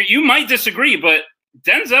 You might disagree, but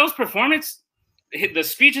Denzel's performance, the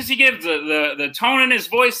speeches he gives, the tone in his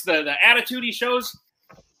voice, the attitude he shows.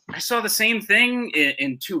 I saw the same thing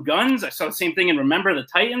in 2 Guns. I saw the same thing in Remember the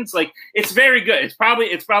Titans. Like, it's very good. It's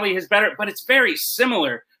probably his better, but it's very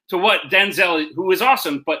similar to what Denzel, who is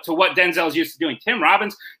awesome, but to what Denzel's used to doing. Tim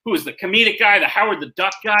Robbins, who is the comedic guy, the Howard the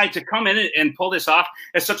Duck guy, to come in and pull this off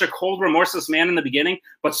as such a cold, remorseless man in the beginning,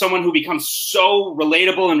 but someone who becomes so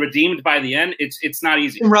relatable and redeemed by the end, it's not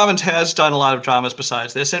easy. Tim Robbins has done a lot of dramas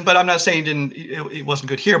besides this, but I'm not saying it wasn't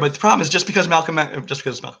good here. But the problem is just because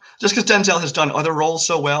Denzel has done other roles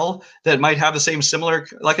so well that might have the same similar,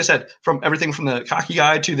 like I said, from everything from the cocky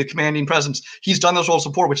guy to the commanding presence, he's done those roles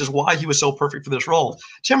before, which is why he was so perfect for this role.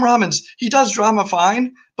 Tim Robbins, he does drama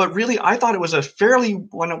fine, but really I thought it was a fairly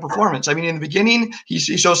one-note performance. I mean, in the beginning, he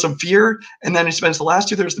shows some fear, and then he spends the last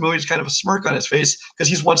 2/3 of the movie just kind of a smirk on his face because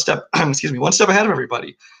he's one step ahead of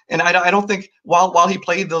everybody. And I don't think while he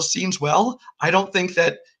played those scenes well, I don't think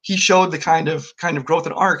that he showed the kind of growth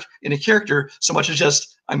and arc in a character so much as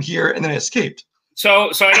just I'm here and then I escaped. So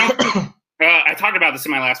I don't think, I talked about this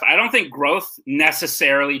in my last, but I don't think growth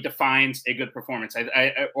necessarily defines a good performance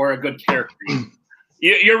or a good character.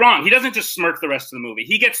 You're wrong. He doesn't just smirk the rest of the movie.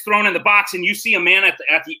 He gets thrown in the box, and you see a man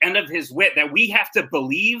at the end of his wit that we have to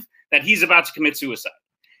believe that he's about to commit suicide.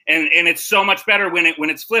 And it's so much better when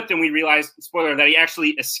it's flipped and we realize, spoiler, that he actually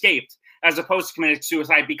escaped as opposed to committing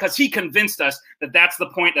suicide because he convinced us that that's the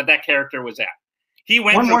point that character was at. He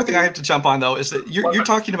went. One more thing I have to jump on though is that you're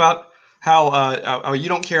talking about how you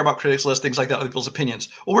don't care about critics lists, things like that, other people's opinions.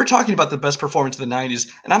 Well, we're talking about the best performance of the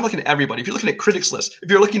 90s, and I'm looking at everybody. If you're looking at critics lists,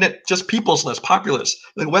 if you're looking at just people's lists, popular lists,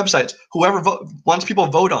 like websites, whoever wants people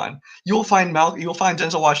vote on, you'll find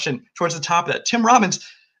Denzel Washington towards the top of that. Tim Robbins,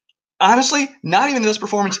 honestly, not even the best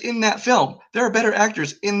performance in that film. There are better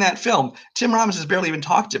actors in that film. Tim Robbins is barely even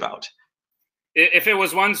talked about. If it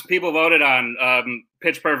was ones people voted on,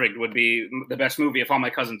 Pitch Perfect would be the best movie if all my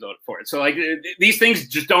cousins voted for it. So like these things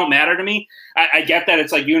just don't matter to me. I get that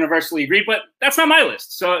it's like universally agreed, but that's not my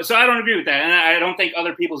list. So I don't agree with that, and I don't think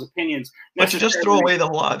other people's opinions. But to just throw away the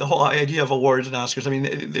whole idea of awards and Oscars. I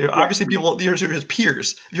mean, they're obviously people. These are his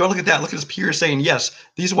peers. If you want to look at that, look at his peers saying yes,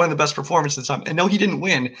 these are one of the best performances. And no, he didn't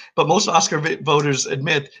win, but most Oscar voters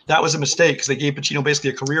admit that was a mistake because they gave Pacino basically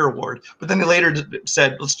a career award. But then they later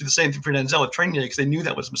said, let's do the same thing for Denzel with Training Day because they knew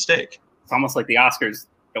that was a mistake. It's almost like the Oscars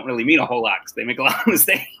don't really mean a whole lot because they make a lot of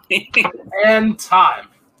mistakes. And time.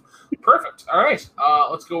 Perfect. All right.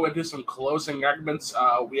 Let's go into some closing arguments.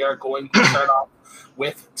 We are going to start off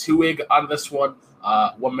with Tuig on this one.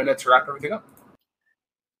 1 minute to wrap everything up.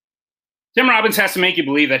 Tim Robbins has to make you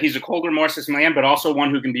believe that he's a cold, remorseless man, but also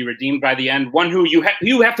one who can be redeemed by the end. One who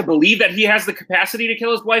you have to believe that he has the capacity to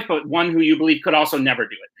kill his wife, but one who you believe could also never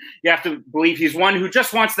do it. You have to believe he's one who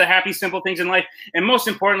just wants the happy, simple things in life. And most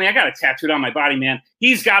importantly, I got it tattooed on my body, man.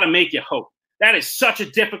 He's got to make you hope. That is such a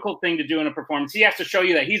difficult thing to do in a performance. He has to show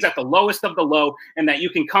you that he's at the lowest of the low and that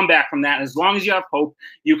you can come back from that. And as long as you have hope,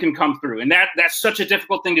 you can come through. And that's such a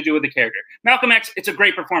difficult thing to do with a character. Malcolm X, it's a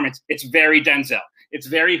great performance. It's very Denzel. It's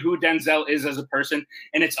very who Denzel is as a person.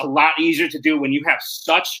 And it's a lot easier to do when you have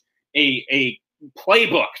such a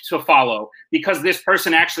playbook to follow because this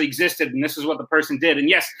person actually existed and this is what the person did. And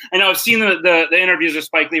yes, I know I've seen the interviews with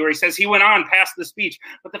Spike Lee where he says he went on past the speech,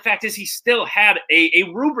 but the fact is he still had a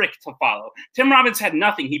rubric to follow. Tim Robbins had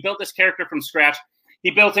nothing. He built this character from scratch. He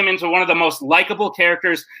built him into one of the most likable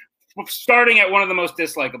characters, starting at one of the most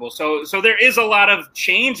dislikable. So there is a lot of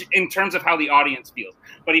change in terms of how the audience feels,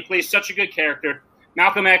 but he plays such a good character.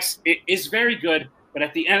 Malcolm X is very good, but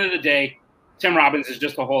at the end of the day, Tim Robbins is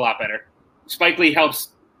just a whole lot better. Spike Lee helps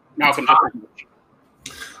Malcolm.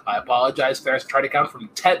 I apologize, Ferris. Try to count from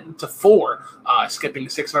 10 to 4, skipping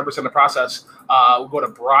 6 members in the process. We'll go to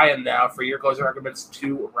Brian now for your closing arguments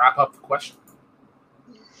to wrap up the question.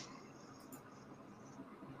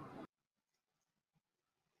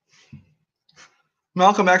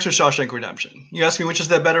 Malcolm X or Shawshank Redemption? You ask me which is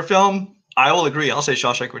the better film? I will agree. I'll say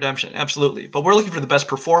Shawshank Redemption. Absolutely. But we're looking for the best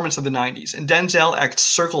performance of the 90s. And Denzel acts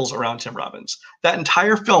circles around Tim Robbins. That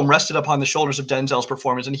entire film rested upon the shoulders of Denzel's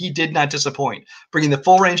performance, and he did not disappoint, bringing the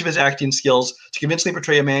full range of his acting skills to convincingly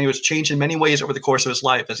portray a man who has changed in many ways over the course of his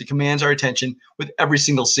life as he commands our attention with every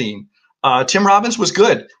single scene. Tim Robbins was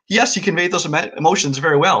good. Yes, he conveyed those emotions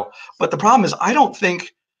very well. But the problem is I don't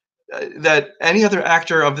think that any other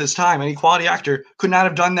actor of this time, any quality actor, could not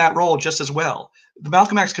have done that role just as well. The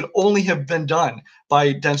Malcolm X could only have been done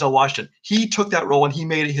by Denzel Washington. He took that role and he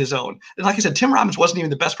made it his own. And like I said, Tim Robbins wasn't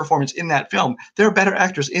even the best performance in that film. There are better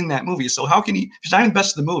actors in that movie. So how can he, if he's not even the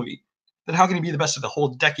best of the movie, then how can he be the best of the whole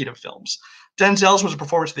decade of films? Denzel's was a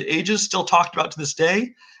performance of the ages, still talked about to this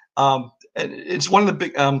day. And it's one of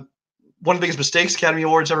the biggest mistakes Academy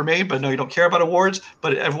Awards ever made, but no, you don't care about awards,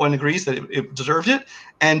 but everyone agrees that it deserved it.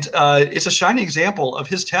 And it's a shining example of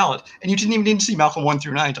his talent. And you didn't even need to see Malcolm 1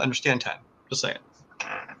 through 9 to understand 10. Just saying.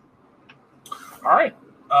 All right.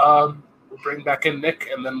 We'll bring back in Nick,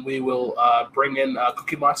 and then we will bring in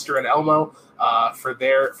Cookie Monster and Elmo for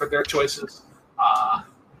their choices. I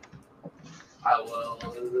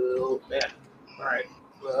will, man. All right.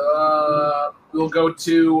 We'll go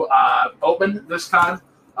to Boatman this time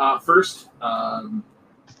first.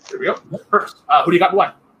 Here we go. First, who do you got and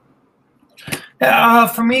why?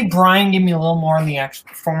 For me, Brian gave me a little more on the actual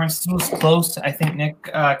performance. It was close. I think Nick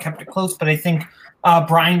kept it close, but I think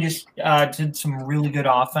Brian just did some really good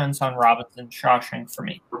offense on Robinson Shawshank for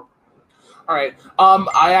me. All right. I'm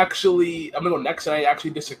gonna go next, and I actually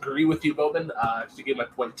disagree with you, Bowman. To give my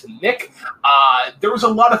point to Nick, there was a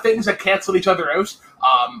lot of things that canceled each other out.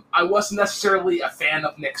 I wasn't necessarily a fan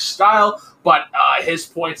of Nick's style, but his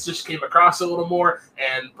points just came across a little more,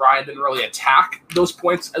 and Brian didn't really attack those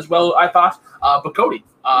points as well, I thought. But Cody,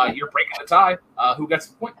 you're breaking the tie. Who gets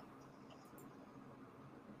the point?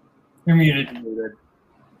 You're muted.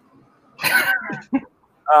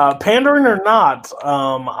 Pandering or not,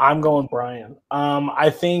 I'm going Brian. I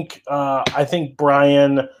think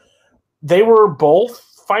Brian. They were both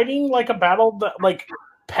fighting like a battle that, like,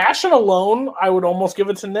 passion alone, I would almost give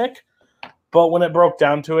it to Nick. But when it broke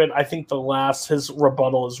down to it, I think his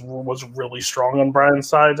rebuttal was really strong on Brian's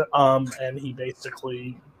side. And he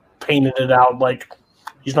basically painted it out like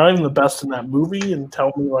he's not even the best in that movie, and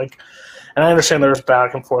tell me like. And I understand there's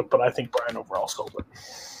back and forth, but I think Brian overall sold it.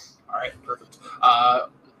 All right, perfect.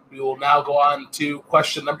 We will now go on to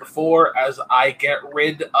question number 4 as I get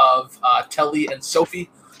rid of Telly and Sophie.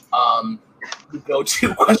 We go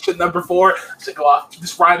to question number 4 to go off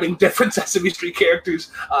describing different Sesame Street characters.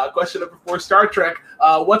 Question number 4, Star Trek.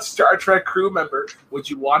 What Star Trek crew member would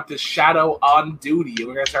you want to shadow on duty?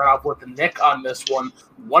 We're going to start off with Nick on this one.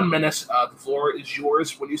 1 minute. The floor is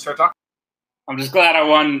yours when you start talking. I'm just glad I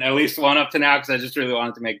won at least one up to now because I just really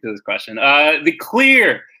wanted to make this question. The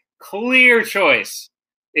clear choice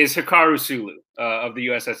is Hikaru Sulu of the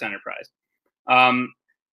USS Enterprise.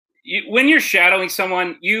 When you're shadowing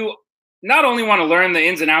someone, you not only want to learn the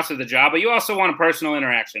ins and outs of the job, but you also want a personal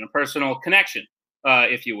interaction, a personal connection,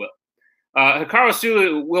 if you will. Hikaru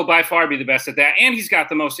Sulu will by far be the best at that, and he's got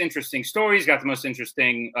the most interesting story. He's got the most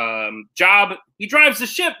interesting job. He drives the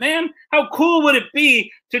ship, man. How cool would it be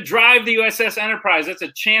to drive the USS Enterprise? That's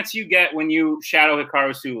a chance you get when you shadow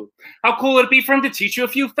Hikaru Sulu. How cool would it be for him to teach you a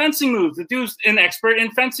few fencing moves? The dude's an expert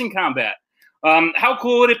in fencing combat. How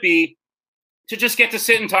cool would it be to just get to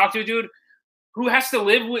sit and talk to a dude who has to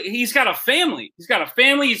live with? He's got a family. He's got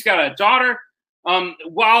a daughter.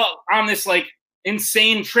 While on this like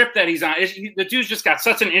insane trip that he's on, the dude's just got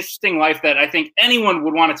such an interesting life that I think anyone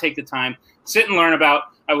would want to take the time, sit and learn about.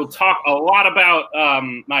 I will talk a lot about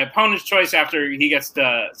my opponent's choice after he gets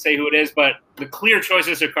to say who it is, but the clear choice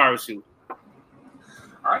is Hikaru Sulu.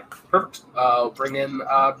 All right, perfect. I'll bring in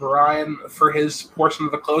Brian for his portion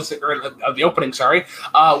of the closing or of the opening. Sorry.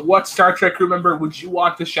 What Star Trek crew member would you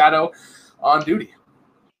want to shadow on duty?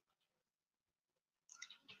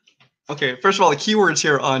 Okay, first of all, the keywords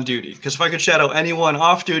here are on duty, because if I could shadow anyone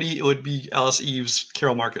off duty, it would be Alice Eve's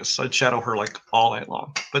Carol Marcus. I'd shadow her like all night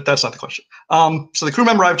long, but that's not the question. So the crew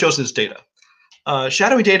member I've chosen is Data.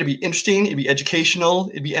 Shadowing Data would be interesting, it'd be educational,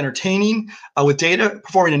 it'd be entertaining. With Data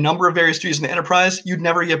performing a number of various duties in the Enterprise, you'd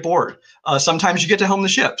never get bored. Sometimes you get to helm the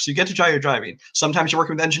ship, so you get to try your driving. Sometimes you're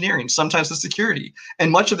working with engineering, sometimes with security.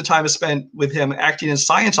 And much of the time is spent with him acting as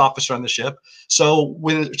science officer on the ship. So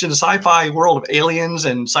when it's in a sci-fi world of aliens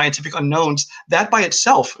and scientific unknowns, that by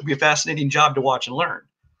itself would be a fascinating job to watch and learn.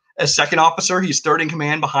 As second officer, he's third in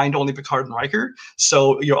command behind only Picard and Riker.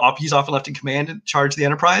 So he's often left in command in charge of the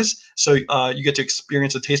Enterprise. So you get to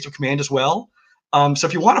experience a taste of command as well. So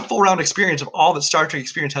if you want a full round experience of all that Star Trek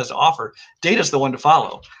experience has to offer, Data's the one to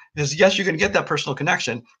follow. Because yes, you're going to get that personal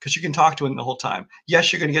connection because you can talk to him the whole time.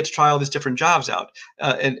 Yes, you're going to get to try all these different jobs out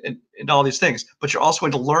and all these things. But you're also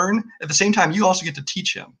going to learn. At the same time, you also get to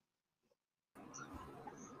teach him.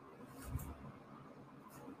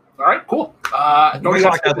 All right, cool. I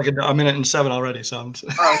think a minute and 7 already. So all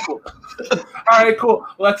right, cool. All right, cool.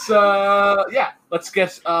 Let's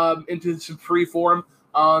get into some free form.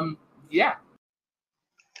 Yeah.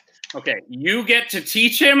 Okay, you get to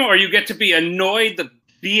teach him, or you get to be annoyed the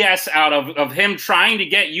BS out of him trying to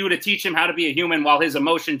get you to teach him how to be a human while his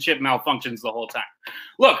emotion chip malfunctions the whole time.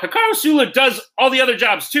 Look, Hikaru Sulu does all the other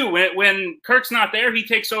jobs too. When Kirk's not there, he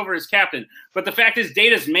takes over as captain. But the fact is,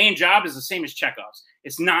 Data's main job is the same as Chekhov's.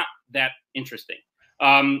 It's not that interesting.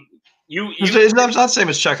 It's not the same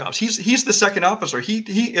as Chekhov's. He's the second officer.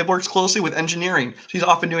 He works closely with engineering. So he's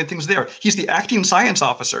often doing things there. He's the acting science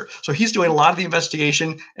officer. So he's doing a lot of the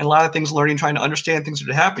investigation and a lot of things, learning, trying to understand things that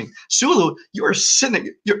are happening. Sulu, you are sitting.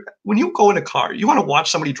 When you go in a car, you want to watch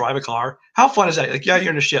somebody drive a car. How fun is that? Like, yeah,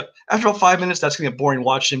 you're in a ship. After about 5 minutes, that's going to get boring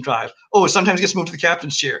watching him drive. Oh, sometimes he gets moved to the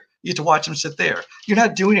captain's chair. You get to watch him sit there. You're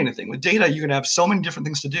not doing anything. With Data, you're going to have so many different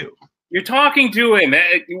things to do. You're talking to him.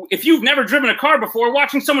 If you've never driven a car before,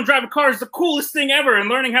 watching someone drive a car is the coolest thing ever, and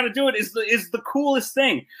learning how to do it is the coolest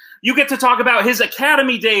thing. You get to talk about his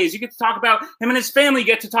academy days. You get to talk about him and his family. You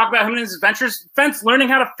get to talk about him and his adventures, learning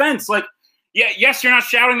how to fence. Like, yeah, yes, you're not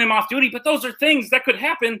shouting them off duty, but those are things that could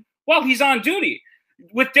happen while he's on duty.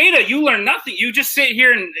 With Data, you learn nothing. You just sit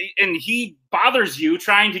here and he bothers you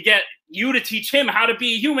trying to get you to teach him how to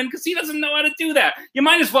be a human because he doesn't know how to do that. You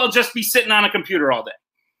might as well just be sitting on a computer all day.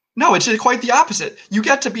 No, it's quite the opposite. You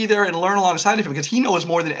get to be there and learn alongside of him because he knows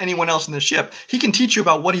more than anyone else in the ship. He can teach you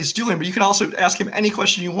about what he's doing, but you can also ask him any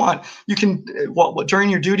question you want. You can, during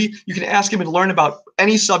your duty, you can ask him and learn about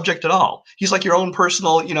any subject at all. He's like your own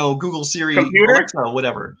personal, Google Siri, computer? Alexa,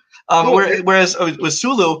 whatever. Whereas with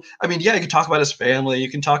Sulu, I mean, yeah, you can talk about his family, you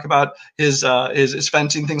can talk about his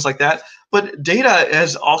fencing, things like that. But Data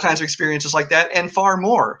has all kinds of experiences like that and far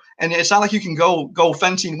more. And it's not like you can go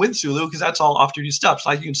fencing with Sulu because that's all off-duty stuff. It's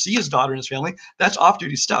like you can see his daughter and his family. That's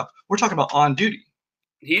off-duty stuff. We're talking about on duty.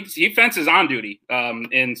 He fences on duty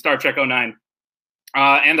in Star Trek 09.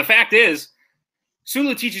 And the fact is,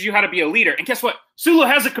 Sulu teaches you how to be a leader. And guess what? Sulu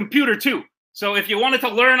has a computer too. So if you wanted to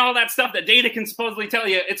learn all that stuff that Data can supposedly tell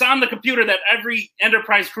you, it's on the computer that every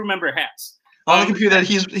Enterprise crew member has. On the computer that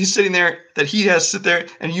he's sitting there, that he has to sit there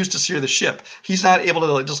and use to steer the ship. He's not able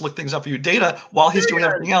to just look things up for you. Data, while he's doing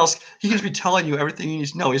everything else, he can just be telling you everything you need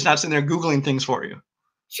to know. He's not sitting there Googling things for you.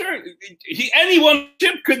 Sure, anyone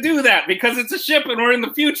ship could do that because it's a ship and we're in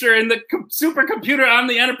the future and the supercomputer on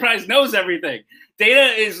the Enterprise knows everything.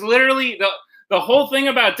 Data is literally, the whole thing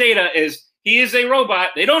about Data is he is a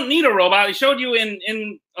robot. They don't need a robot. They showed you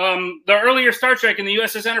in the earlier Star Trek in the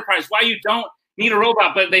USS Enterprise why you don't need a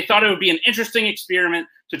robot, but they thought it would be an interesting experiment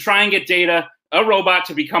to try and get Data, a robot,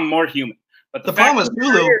 to become more human. But the problem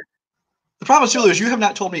with Sulu is you have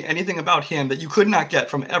not told me anything about him that you could not get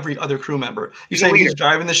from every other crew member. You're saying he's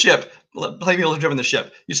driving the ship. Plenty of people have driven the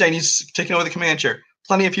ship. You're saying he's taking over the command chair.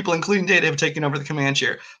 Plenty of people, including Data, have taken over the command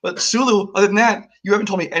chair. But Sulu, other than that, you haven't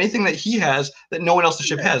told me anything that he has that no one else in the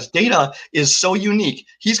ship has. Data is so unique.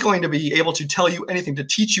 He's going to be able to tell you anything, to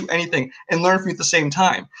teach you anything, and learn from you at the same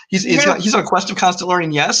time. He's on a quest of constant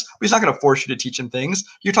learning, yes, but he's not going to force you to teach him things.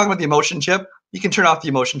 You're talking about the emotion chip. You can turn off the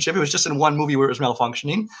emotion chip. It was just in one movie where it was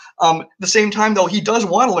malfunctioning. At the same time, though, he does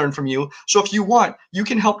want to learn from you. So if you want, you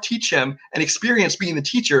can help teach him and experience being the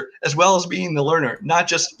teacher as well as being the learner. Not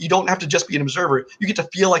just, you don't have to just be an observer. You get to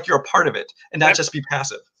feel like you're a part of it and not just be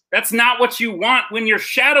passive. That's not what you want when you're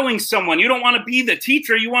shadowing someone. You don't want to be the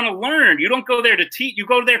teacher. You want to learn. You don't go there to teach. You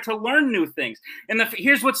go there to learn new things. And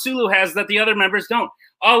here's what Sulu has that the other members don't.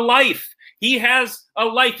 A life. He has a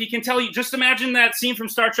life. He can tell you. Just imagine that scene from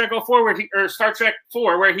Star Trek 04 or Star Trek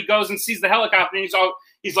 4 where he goes and sees the helicopter and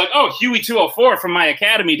he's like, oh, Huey 204 from my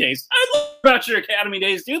Academy days. I love about your Academy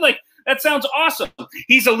days, dude. Like, that sounds awesome.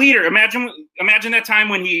 He's a leader. Imagine that time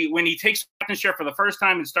when he takes Captain Share for the first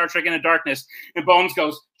time in Star Trek Into Darkness, and Bones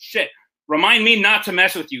goes, shit, remind me not to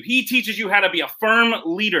mess with you. He teaches you how to be a firm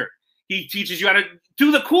leader. He teaches you how to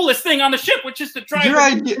do the coolest thing on the ship, which is to drive.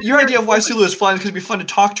 Your idea of why Sulu is fun is because it'd be fun to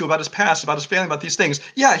talk to about his past, about his family, about these things.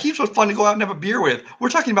 Yeah, he's fun to go out and have a beer with. We're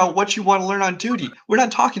talking about what you want to learn on duty. We're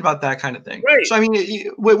not talking about that kind of thing. Right. So, I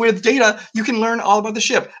mean, with Data, you can learn all about the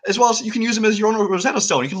ship, as well as you can use him as your own Rosetta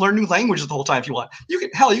Stone. You can learn new languages the whole time if you want. You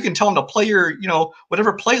can tell him to play your,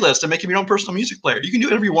 whatever playlist and make him your own personal music player. You can do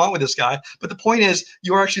whatever you want with this guy. But the point is,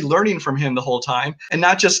 you're actually learning from him the whole time and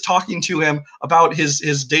not just talking to him about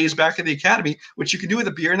his days back at the Academy, which you can do with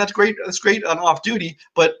a beer, and that's great. That's great on off duty,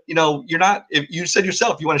 but you're not. If you said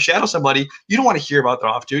yourself, you want to shadow somebody, you don't want to hear about their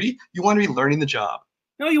off duty. You want to be learning the job.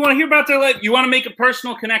 No, you want to hear about their life. You want to make a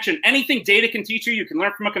personal connection. Anything Data can teach you, you can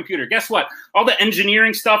learn from a computer. Guess what? All the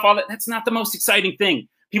engineering stuff, that's not the most exciting thing.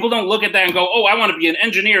 People don't look at that and go, oh, I want to be an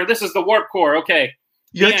engineer. This is the warp core. Okay.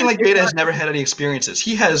 You're acting like Data has never had any experiences.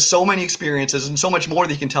 He has so many experiences and so much more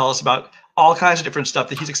that he can tell us about all kinds of different stuff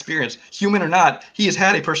that he's experienced. Human or not, he has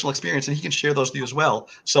had a personal experience and he can share those with you as well.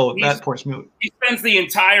 So that point's moot. He spends the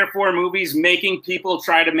entire 4 movies making people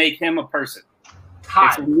try to make him a person.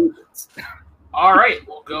 Hi. All right,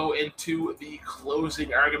 we'll go into the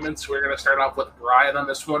closing arguments. We're going to start off with Brian on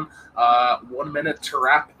this one. 1 minute to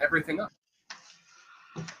wrap everything up.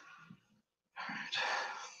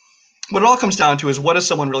 What it all comes down to is, what does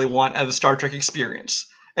someone really want out of the Star Trek experience?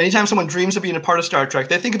 Anytime someone dreams of being a part of Star Trek,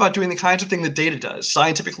 they think about doing the kinds of thing that Data does,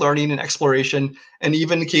 scientific learning and exploration, and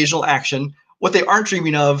even occasional action. What they aren't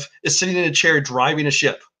dreaming of is sitting in a chair driving a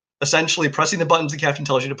ship, essentially pressing the buttons the captain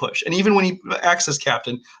tells you to push. And even when he acts as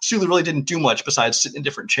captain, Sulu really didn't do much besides sit in a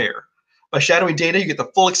different chair. By shadowing Data, you get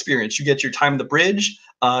the full experience. You get your time on the bridge.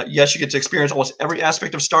 Yes, you get to experience almost every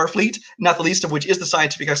aspect of Starfleet, not the least of which is the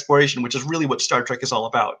scientific exploration, which is really what Star Trek is all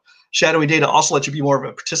about. Shadowing Data also lets you be more of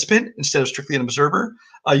a participant instead of strictly an observer.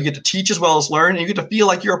 You get to teach as well as learn, and you get to feel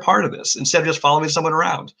like you're a part of this instead of just following someone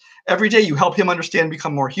around. Every day you help him understand and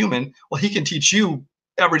become more human, while he can teach you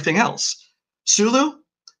everything else. Sulu,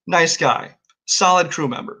 nice guy, solid crew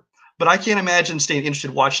member. But I can't imagine staying interested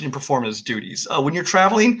watching him perform his duties. When you're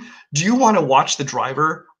traveling, do you want to watch the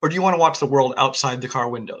driver or do you want to watch the world outside the car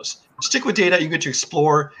windows? Stick with Data, you get to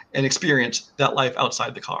explore and experience that life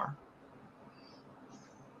outside the car.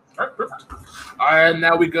 All right, perfect. And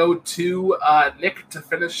now we go to Nick to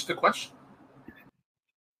finish the question.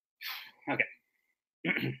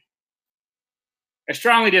 Okay. I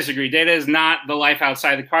strongly disagree. Data is not the life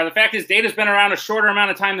outside the car. The fact is, Data's been around a shorter amount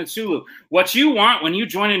of time than Sulu. What you want when you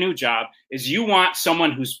join a new job is you want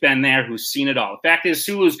someone who's been there, who's seen it all. The fact is,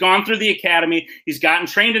 Sulu's gone through the academy. He's gotten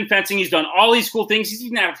trained in fencing. He's done all these cool things. He's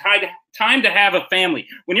even had time to have a family.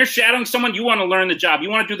 When you're shadowing someone, you want to learn the job. You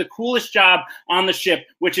want to do the coolest job on the ship,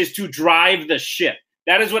 which is to drive the ship.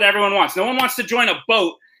 That is what everyone wants. No one wants to join a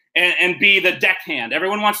boat and be the deckhand.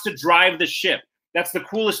 Everyone wants to drive the ship. That's the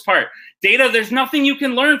coolest part. Data, there's nothing you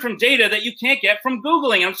can learn from Data that you can't get from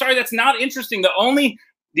Googling. I'm sorry, that's not interesting. The only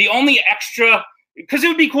extra, because it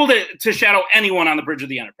would be cool to shadow anyone on the bridge of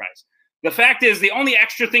the Enterprise. The fact is, the only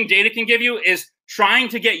extra thing Data can give you is trying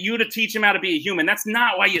to get you to teach him how to be a human. That's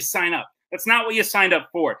not why you sign up. That's not what you signed up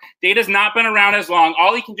for. Data's not been around as long.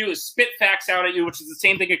 All he can do is spit facts out at you, which is the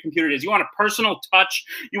same thing a computer does. You want a personal touch.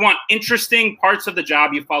 You want interesting parts of the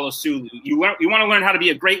job. You follow Sulu. You want to learn how to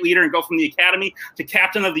be a great leader and go from the academy to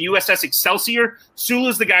captain of the USS Excelsior.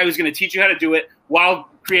 Sulu's the guy who's going to teach you how to do it while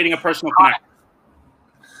creating a personal connection.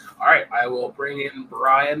 All right, I will bring in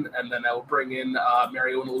Brian, and then I will bring in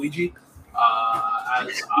Mario and Luigi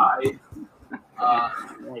as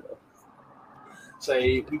I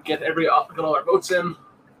say we get all our votes in.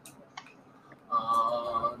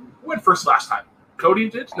 Who went first last time? Cody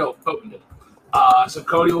did? No, Foten did. So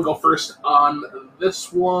Cody will go first on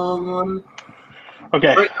this one.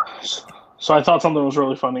 Okay. Right. So I thought something was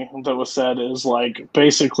really funny that was said is like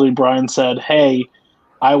basically Brian said, "Hey,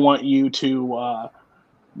 I want you to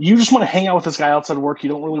you just want to hang out with this guy outside of work. You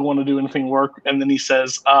don't really want to do anything work." And then he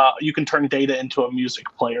says, you can turn Data into a music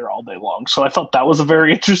player all day long. So I thought that was a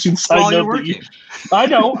very interesting side note. I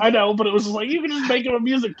know, but it was like, you can just make him a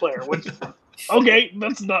music player, which, okay,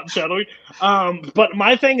 that's not shadowing. But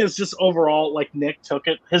my thing is just overall, like Nick took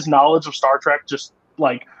it. His knowledge of Star Trek just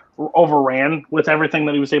like overran with everything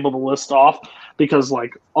that he was able to list off because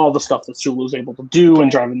like all the stuff that Sulu was able to do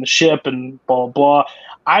and driving the ship and blah, blah.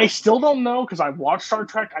 I still don't know because I've watched Star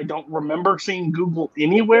Trek. I don't remember seeing Google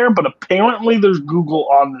anywhere, but apparently there's Google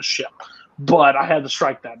on the ship. But I had to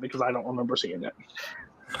strike that because I don't remember seeing it.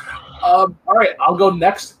 All right, I'll go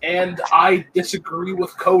next, and I disagree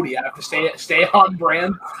with Cody. I have to stay on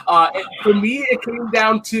brand. For me, it came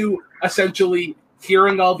down to essentially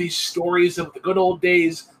hearing all these stories of the good old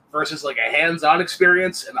days versus like a hands-on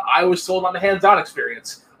experience, and I was sold on the hands-on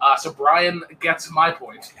experience. So Brian gets my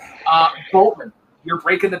point. Boltman, you're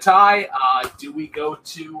breaking the tie. Do we go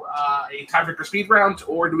to a tiebreaker speed round,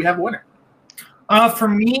 or do we have a winner? For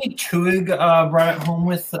me, Tuig brought it home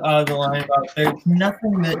with the line about there's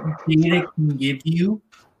nothing that Data can give you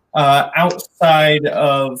outside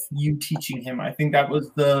of you teaching him. I think that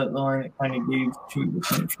was the line that kind of gave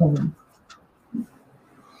Tuig.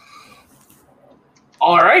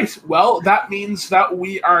 All right. Well, that means that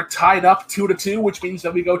we are tied up 2-2, which means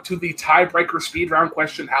that we go to the tiebreaker speed round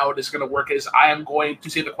question. How it is going to work is I am going to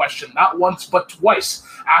say the question not once but twice.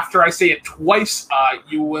 After I say it twice,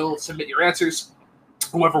 you will submit your answers.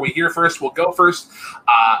 Whoever we hear first will go first,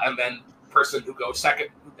 and then person who goes second,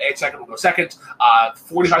 8 second will go second.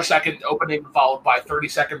 45-second opening followed by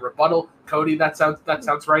 30-second rebuttal. Cody, that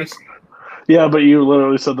sounds right. Yeah, but you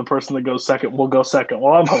literally said the person that goes second will go second.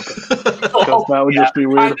 Well, I'm hoping. Because that would just be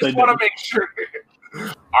weird if they did. I just want to make sure.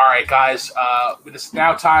 All right, guys. It is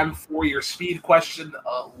now time for your speed question.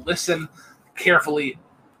 Listen carefully.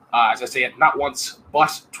 As I say it, not once,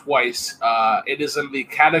 but twice. It is in the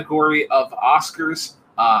category of Oscars,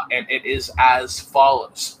 and it is as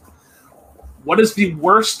follows. What is the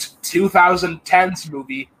worst 2010s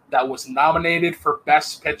movie that was nominated for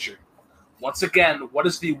Best Picture? Once again, what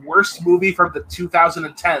is the worst movie from the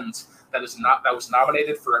 2010s that was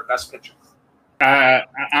nominated for a Best Picture?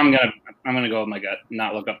 I'm gonna go with my gut,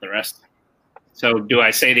 not look up the rest. So, do I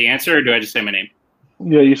say the answer or do I just say my name?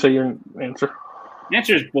 Yeah, you say your answer. The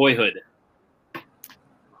answer is Boyhood.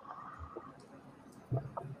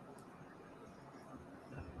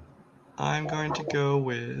 I'm going to go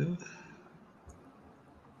with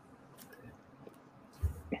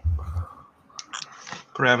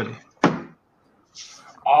Gravity.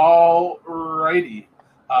 All righty.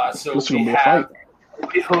 So we have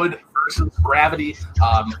Boyhood versus Gravity.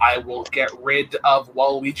 I will get rid of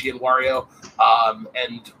Waluigi and Wario.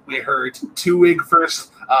 And we heard Tuig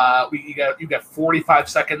first. You got 45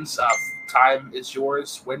 seconds. Time is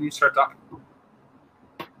yours when you start talking.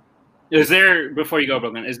 Is there, before you go,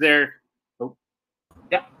 Brooklyn, is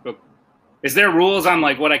there rules on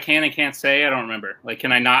like what I can and can't say? I don't remember. Like,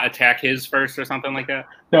 can I not attack his first or something like that?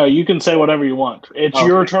 No, you can say whatever you want. It's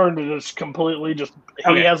your turn to just completely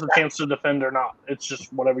he has a chance to defend or not. It's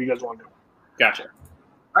just whatever you guys want to do. Gotcha.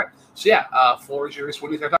 All right. So yeah, floor is yours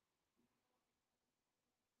when you start talking.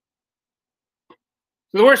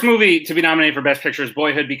 So the worst movie to be nominated for Best Picture is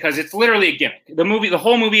Boyhood because it's literally a gimmick. The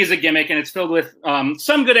whole movie is a gimmick, and it's filled with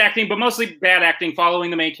some good acting, but mostly bad acting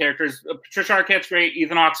following the main characters. Patricia Arquette's great,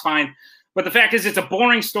 Ethan Hawke's fine. But the fact is, it's a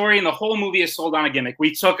boring story, and the whole movie is sold on a gimmick.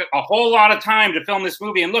 We took a whole lot of time to film this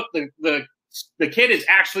movie, and look, the kid is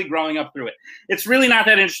actually growing up through it. It's really not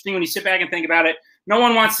that interesting when you sit back and think about it. No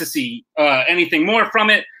one wants to see anything more from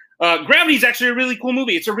it. Gravity is actually a really cool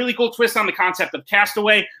movie. It's a really cool twist on the concept of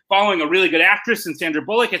Castaway, following a really good actress in Sandra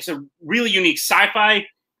Bullock. It's a really unique sci-fi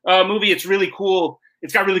movie. It's really cool.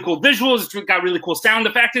 It's got really cool visuals. It's got really cool sound.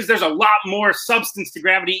 The fact is there's a lot more substance to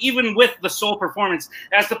Gravity, even with the sole performance,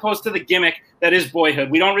 as opposed to the gimmick that is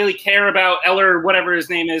Boyhood. We don't really care about Eller, whatever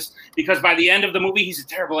his name is, because by the end of the movie, he's a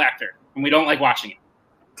terrible actor, and we don't like watching it.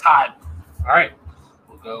 Time. All right.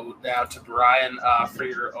 Go now to Brian for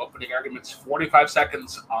your opening arguments. 45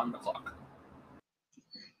 seconds on the clock.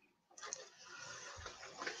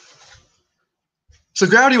 So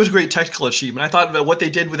Gravity was a great technical achievement. I thought that what they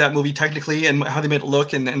did with that movie technically and how they made it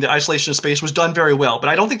look and the isolation of space was done very well. But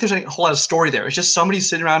I don't think there's a whole lot of story there. It's just somebody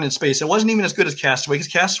sitting around in space. It wasn't even as good as Castaway, because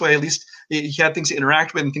Castaway, at least, you had things to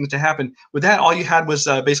interact with and things to happen. With that, all you had was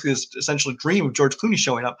basically this essential dream of George Clooney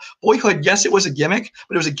showing up. Boyhood, yes, it was a gimmick,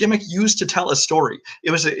 but it was a gimmick used to tell a story.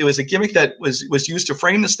 It was a gimmick that was used to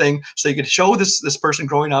frame this thing so you could show this person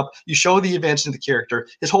growing up. You show the advances of the character,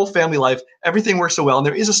 his whole family life. Everything works so well, and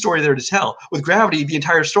there is a story there to tell. With Gravity, the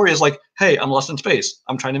entire story is like, hey, I'm lost in space.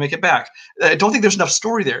 I'm trying to make it back. I don't think there's enough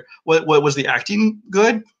story there. What was the acting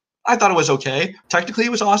good? I thought it was okay. Technically,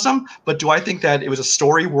 it was awesome. But do I think that it was a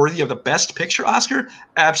story worthy of the Best Picture Oscar?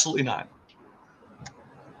 Absolutely not.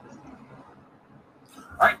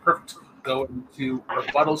 All right, perfect. Go into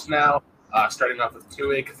rebuttals now. Starting off with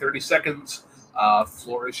 2-8, 30 seconds.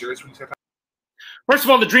 Floor is yours when you start. First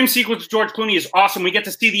of all, the dream sequence with George Clooney is awesome. We get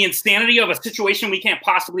to see the insanity of a situation we can't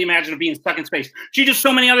possibly imagine of being stuck in space. She does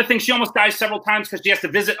so many other things. She almost dies several times because she has to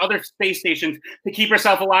visit other space stations to keep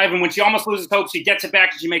herself alive. And when she almost loses hope, she gets it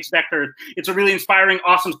back and she makes it back to Earth. It's a really inspiring,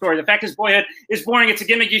 awesome story. The fact is, Boyhood is boring. It's a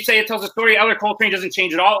gimmick. You say it tells a story. Eller Coltrane doesn't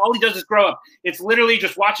change it. All he does is grow up. It's literally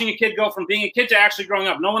just watching a kid go from being a kid to actually growing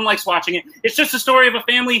up. No one likes watching it. It's just a story of a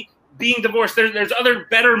family being divorced. There's other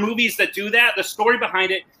better movies that do that. The story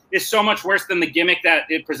behind it is so much worse than the gimmick that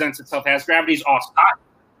it presents itself as. Gravity's awesome.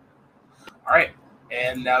 All right.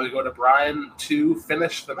 And now we go to Brian to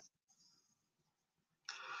finish the match.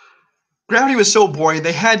 Gravity was so boring,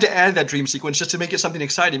 they had to add that dream sequence just to make it something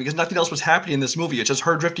exciting because nothing else was happening in this movie. It's just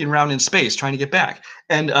her drifting around in space trying to get back.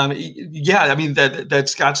 And yeah, I mean,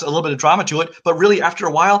 that's got a little bit of drama to it, but really after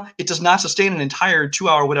a while, it does not sustain an entire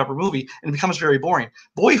 2-hour whatever movie and it becomes very boring.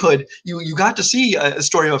 Boyhood, you got to see a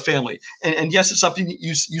story of a family. And yes, it's something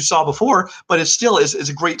you saw before, but it still is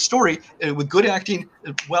a great story with good acting,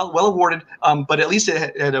 well awarded, but at least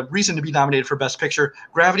it had a reason to be nominated for Best Picture.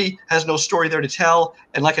 Gravity has no story there to tell.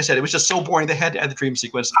 And like I said, it was just so boring they had to add the dream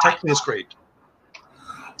sequence. Technically, it's great.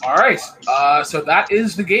 All right, so that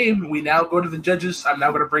is the game. We now go to the judges. I'm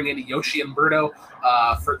now going to bring in Yoshi and Berto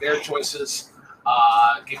for their choices.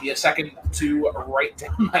 Give me a second to write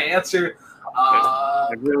down my answer.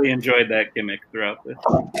 I really enjoyed that gimmick throughout this.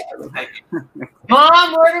 Thank you.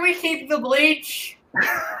 Mom, where do we keep the bleach?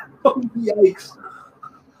 Oh, yikes.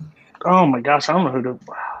 Oh my gosh, I don't know who to.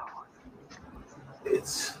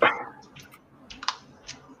 It's...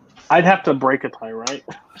 I'd have to break a tie, right?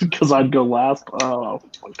 Because I'd go last. Oh.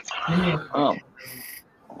 All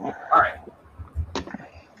right.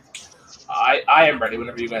 I am ready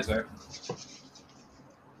whenever you guys are.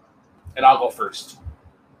 And I'll go first.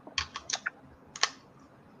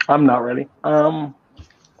 I'm not ready. I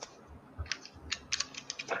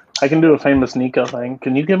can do a famous Nico thing.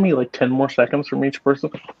 Can you give me like 10 more seconds from each person?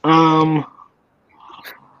 Only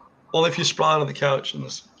if you sprawl out on the couch in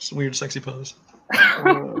this weird, sexy pose.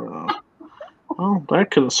 Oh,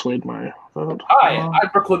 that could have swayed my vote. Hi, I'm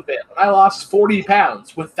Brooklyn Vale. I lost 40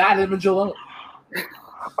 pounds with that image alone.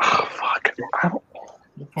 Oh, fuck.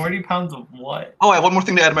 40 pounds of what? Oh, I have one more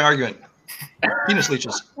thing to add to my argument. Penis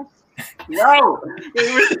leeches. No!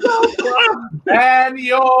 It was so fun! And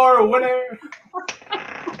your winner.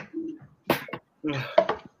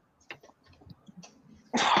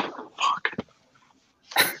 Fuck.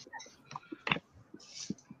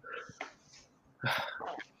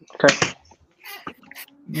 Okay.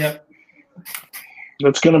 Yep.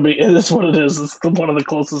 It's gonna be. It is what it is. It's one of the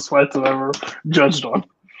closest fights I've ever judged on.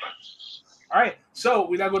 All right. So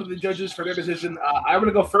we now go to the judges for their decision. I'm going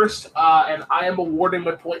to go first, and I am awarding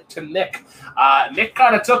my point to Nick. Nick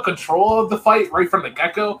kind of took control of the fight right from the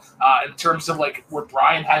get-go in terms of like where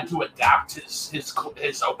Brian had to adapt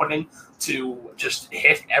his opening to just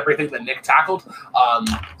hit everything that Nick tackled.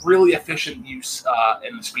 Really efficient use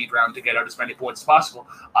in the speed round to get out as many points as possible.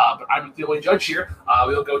 But I'm the only judge here.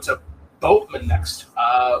 We'll go to Boatman next.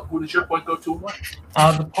 Who does your point go to and what?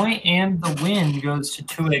 The point and the win goes to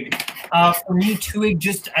Tuig. For me, Tuig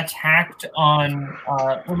just attacked on,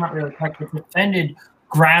 well, not really attacked, but defended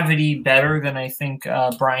Gravity better than I think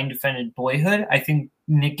Brian defended Boyhood. I think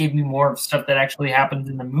Nick gave me more of stuff that actually happens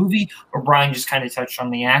in the movie, or Brian just kind of touched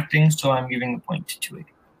on the acting, so I'm giving the point to Tuig.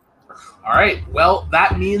 All right. Well,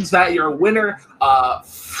 that means that your winner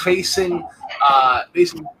facing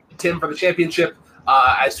Tim for the championship.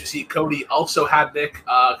 As you see, Cody also had Nick.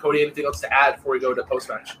 Cody, anything else to add before we go to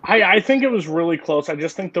post-match? I think it was really close. I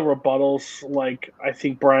just think the rebuttals, like, I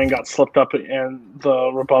think Brian got slipped up in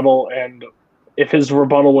the rebuttal, and if his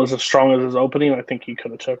rebuttal was as strong as his opening, I think he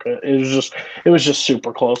could have took it. It was just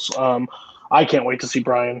super close. I can't wait to see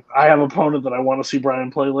Brian. I have an opponent that I want to see Brian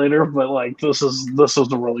play later, but like this is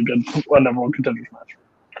a really good number one contenders match.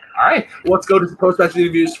 All right, let's go to the post-match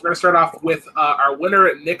interviews. We're going to start off with our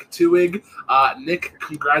winner, Nick Tuig. Nick,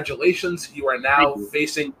 congratulations. You are now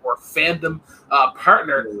facing your fandom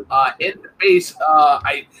partner in the base.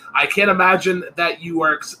 I can't imagine that you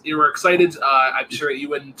were excited. I'm sure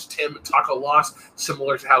you and Tim talk a lot,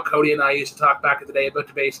 similar to how Cody and I used to talk back in the day about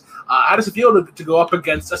debate. How does it feel to go up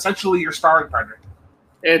against essentially your sparring partner?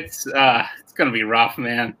 It's going to be rough,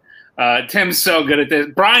 man. Tim's so good at this.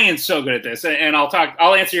 Brian's so good at this, and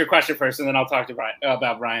I'll answer your question first, and then I'll talk to Brian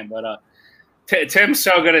about Brian. But Tim's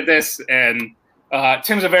so good at this, and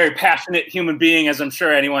Tim's a very passionate human being, as I'm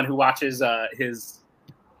sure anyone who watches his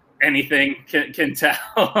anything can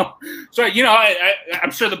tell. So I'm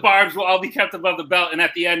sure the barbs will all be kept above the belt, and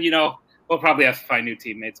at the end, we'll probably have to find new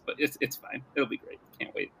teammates, but it's fine. It'll be great.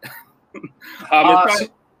 Can't wait.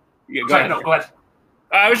 Go ahead.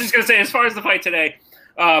 I was just gonna say, as far as the fight today.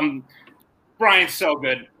 Brian's so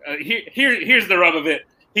good. Here's the rub of it.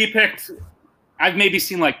 He picked, I've maybe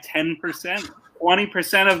seen like 10%,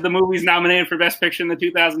 20% of the movies nominated for Best Picture in the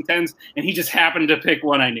 2010s, and he just happened to pick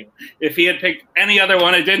one I knew. If he had picked any other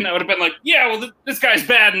one I didn't, I would have been like, yeah, well, this guy's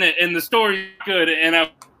bad in it, and the story's good, and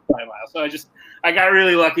so I got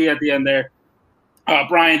really lucky at the end there.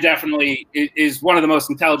 Brian definitely is one of the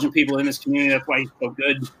most intelligent people in this community. That's why he's so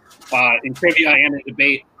good in trivia and in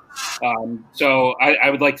debate. So I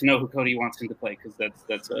would like to know who Cody wants him to play, because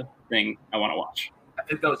that's a thing I want to watch. I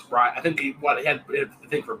think that was Brian. I think he had the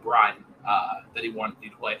thing for Brian that he wanted you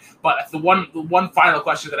to play. But the one final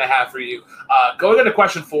question that I have for you, going into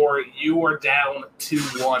question 4, you were down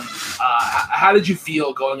 2-1. How did you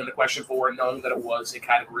feel going into question 4, knowing that it was a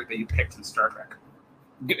category that you picked in Star Trek?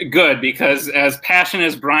 Good, because as passionate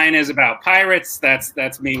as Brian is about pirates,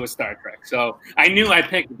 that's me with Star Trek. So I knew I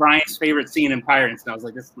picked Brian's favorite scene in Pirates, and I was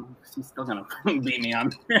like, he's still going to beat me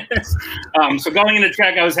on this. So going into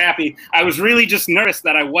Trek, I was happy. I was really just nervous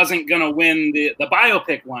that I wasn't going to win the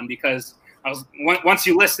biopic one, because once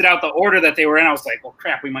you listed out the order that they were in, I was like, well,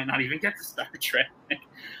 crap, we might not even get to Star Trek.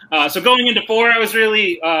 So going into 4, I was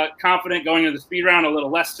really confident. Going into the speed round, a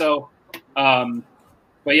little less so.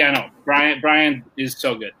 But yeah, no, Brian is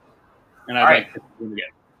so good, and I'd like to see him again.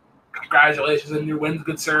 Congratulations on your wins,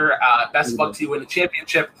 good sir. Best of luck to you in the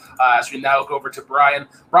championship. As we now go over to Brian.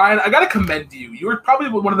 Brian, I got to commend you. You were probably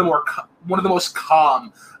one of the most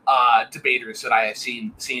calm debaters that I have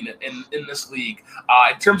seen in this league.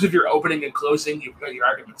 In terms of your opening and closing, you present your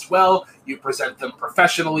arguments well. You present them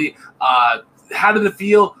professionally. How did it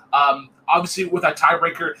feel? Obviously, with a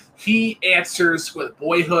tiebreaker, he answers with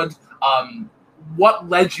Boyhood. What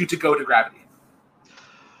led you to go to Gravity?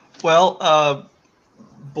 Well,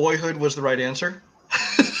 Boyhood was the right answer.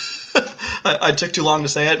 I took too long to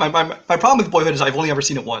say it. My problem with Boyhood is I've only ever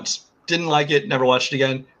seen it once. Didn't like it, never watched it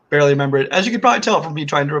again, barely remember it, as you could probably tell from me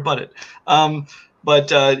trying to rebut it.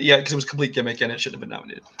 Yeah, because it was a complete gimmick and it shouldn't have been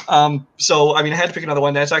nominated. So, I mean, I had to pick another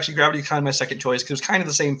one. That's actually Gravity, kind of my second choice, because it was kind of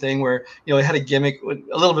the same thing where, it had a gimmick,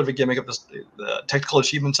 a little bit of a gimmick of the technical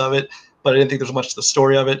achievements of it, but I didn't think there was much to the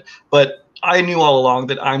story of it. But I knew all along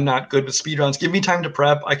that I'm not good with speedruns. Give me time to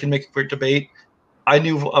prep. I can make a quick debate. I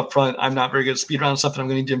knew up front I'm not very good at speedruns, something I'm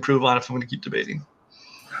going to need to improve on if I'm going to keep debating.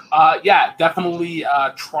 Yeah, definitely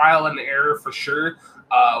trial and error for sure.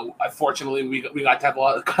 Unfortunately, we got to have a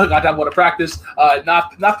lot of practice.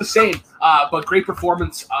 Not the same, but great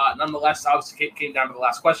performance nonetheless. Obviously, came down to the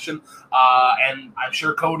last question, and I'm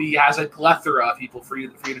sure Cody has a plethora of people for you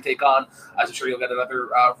to take on. As I'm sure you'll get another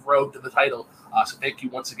road to the title. So thank you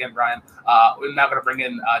once again, Brian. We're now going to bring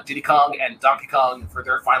in Diddy Kong and Donkey Kong for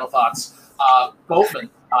their final thoughts. Boatman,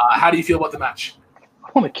 how do you feel about the match? I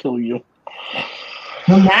want to kill you.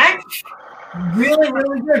 The match, really,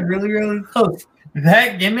 really good, really, really close.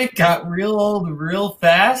 That gimmick got real old real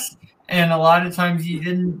fast, and a lot of times you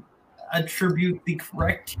didn't attribute the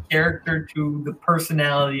correct character to the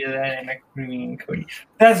personality of that dynamic between me and Cody.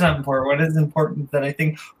 That's not important. What is important is that I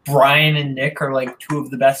think Brian and Nick are like two of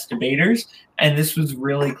the best debaters, and this was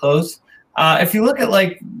really close. If you look at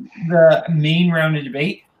like the main round of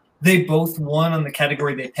debate, they both won on the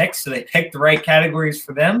category they picked, so they picked the right categories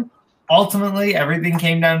for them. Ultimately, everything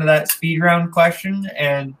came down to that speed round question,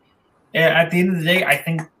 and at the end of the day, I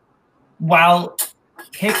think while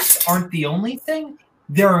picks aren't the only thing,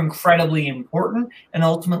 they're incredibly important, and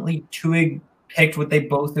ultimately Tuig picked what they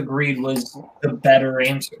both agreed was the better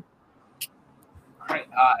answer. All right,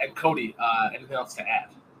 and Cody, anything else to add?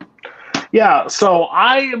 Yeah, so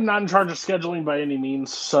I am not in charge of scheduling by any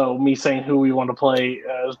means, so me saying who we want to play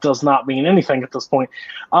does not mean anything at this point.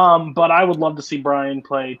 But I would love to see Brian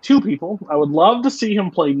play two people. I would love to see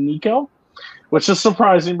him play Nico, which is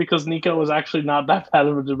surprising because Nico is actually not that bad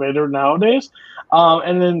of a debater nowadays.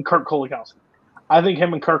 And then Kirk Kolakowski. I think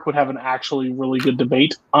him and Kirk would have an actually really good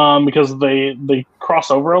debate because they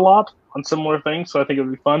cross over a lot on similar things, so I think it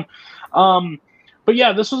would be fun. But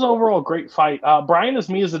yeah, this was overall a great fight. Brian is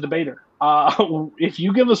me as a debater. If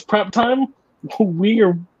you give us prep time,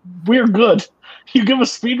 we're good. You give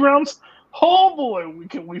us speed rounds, oh boy,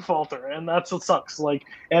 we falter, and that's what sucks. Like,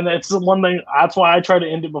 and it's the one thing. That's why I try to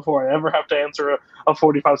end it before I ever have to answer a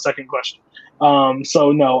 45-second question.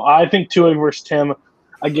 So no, I think Tuig versus Tim.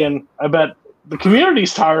 Again, I bet the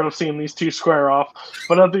community's tired of seeing these two square off,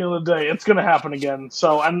 but at the end of the day, it's going to happen again.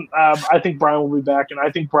 So I think Brian will be back, and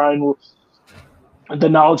I think Brian will. The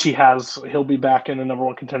knowledge he has, he'll be back in the number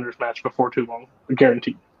one contenders match before too long,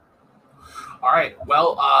 guaranteed. All right.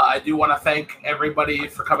 Well, I do want to thank everybody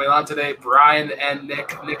for coming on today. Brian and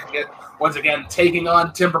Nick once again taking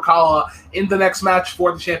on Tim Bracala in the next match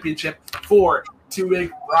for the championship for Tuig,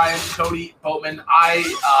 Brian, Cody, Boatman,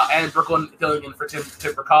 and Brooklyn filling in for Tim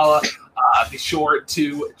Bracala. Be sure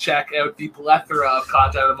to check out the plethora of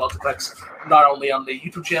content of Multiplex, not only on the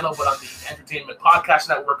YouTube channel, but on the Entertainment Podcast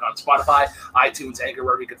Network, on Spotify, iTunes, Anchor,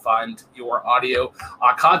 wherever you can find your audio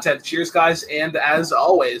content. Cheers, guys, and as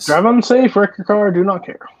always, drive unsafe, wreck your car, do not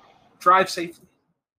care. Drive safely.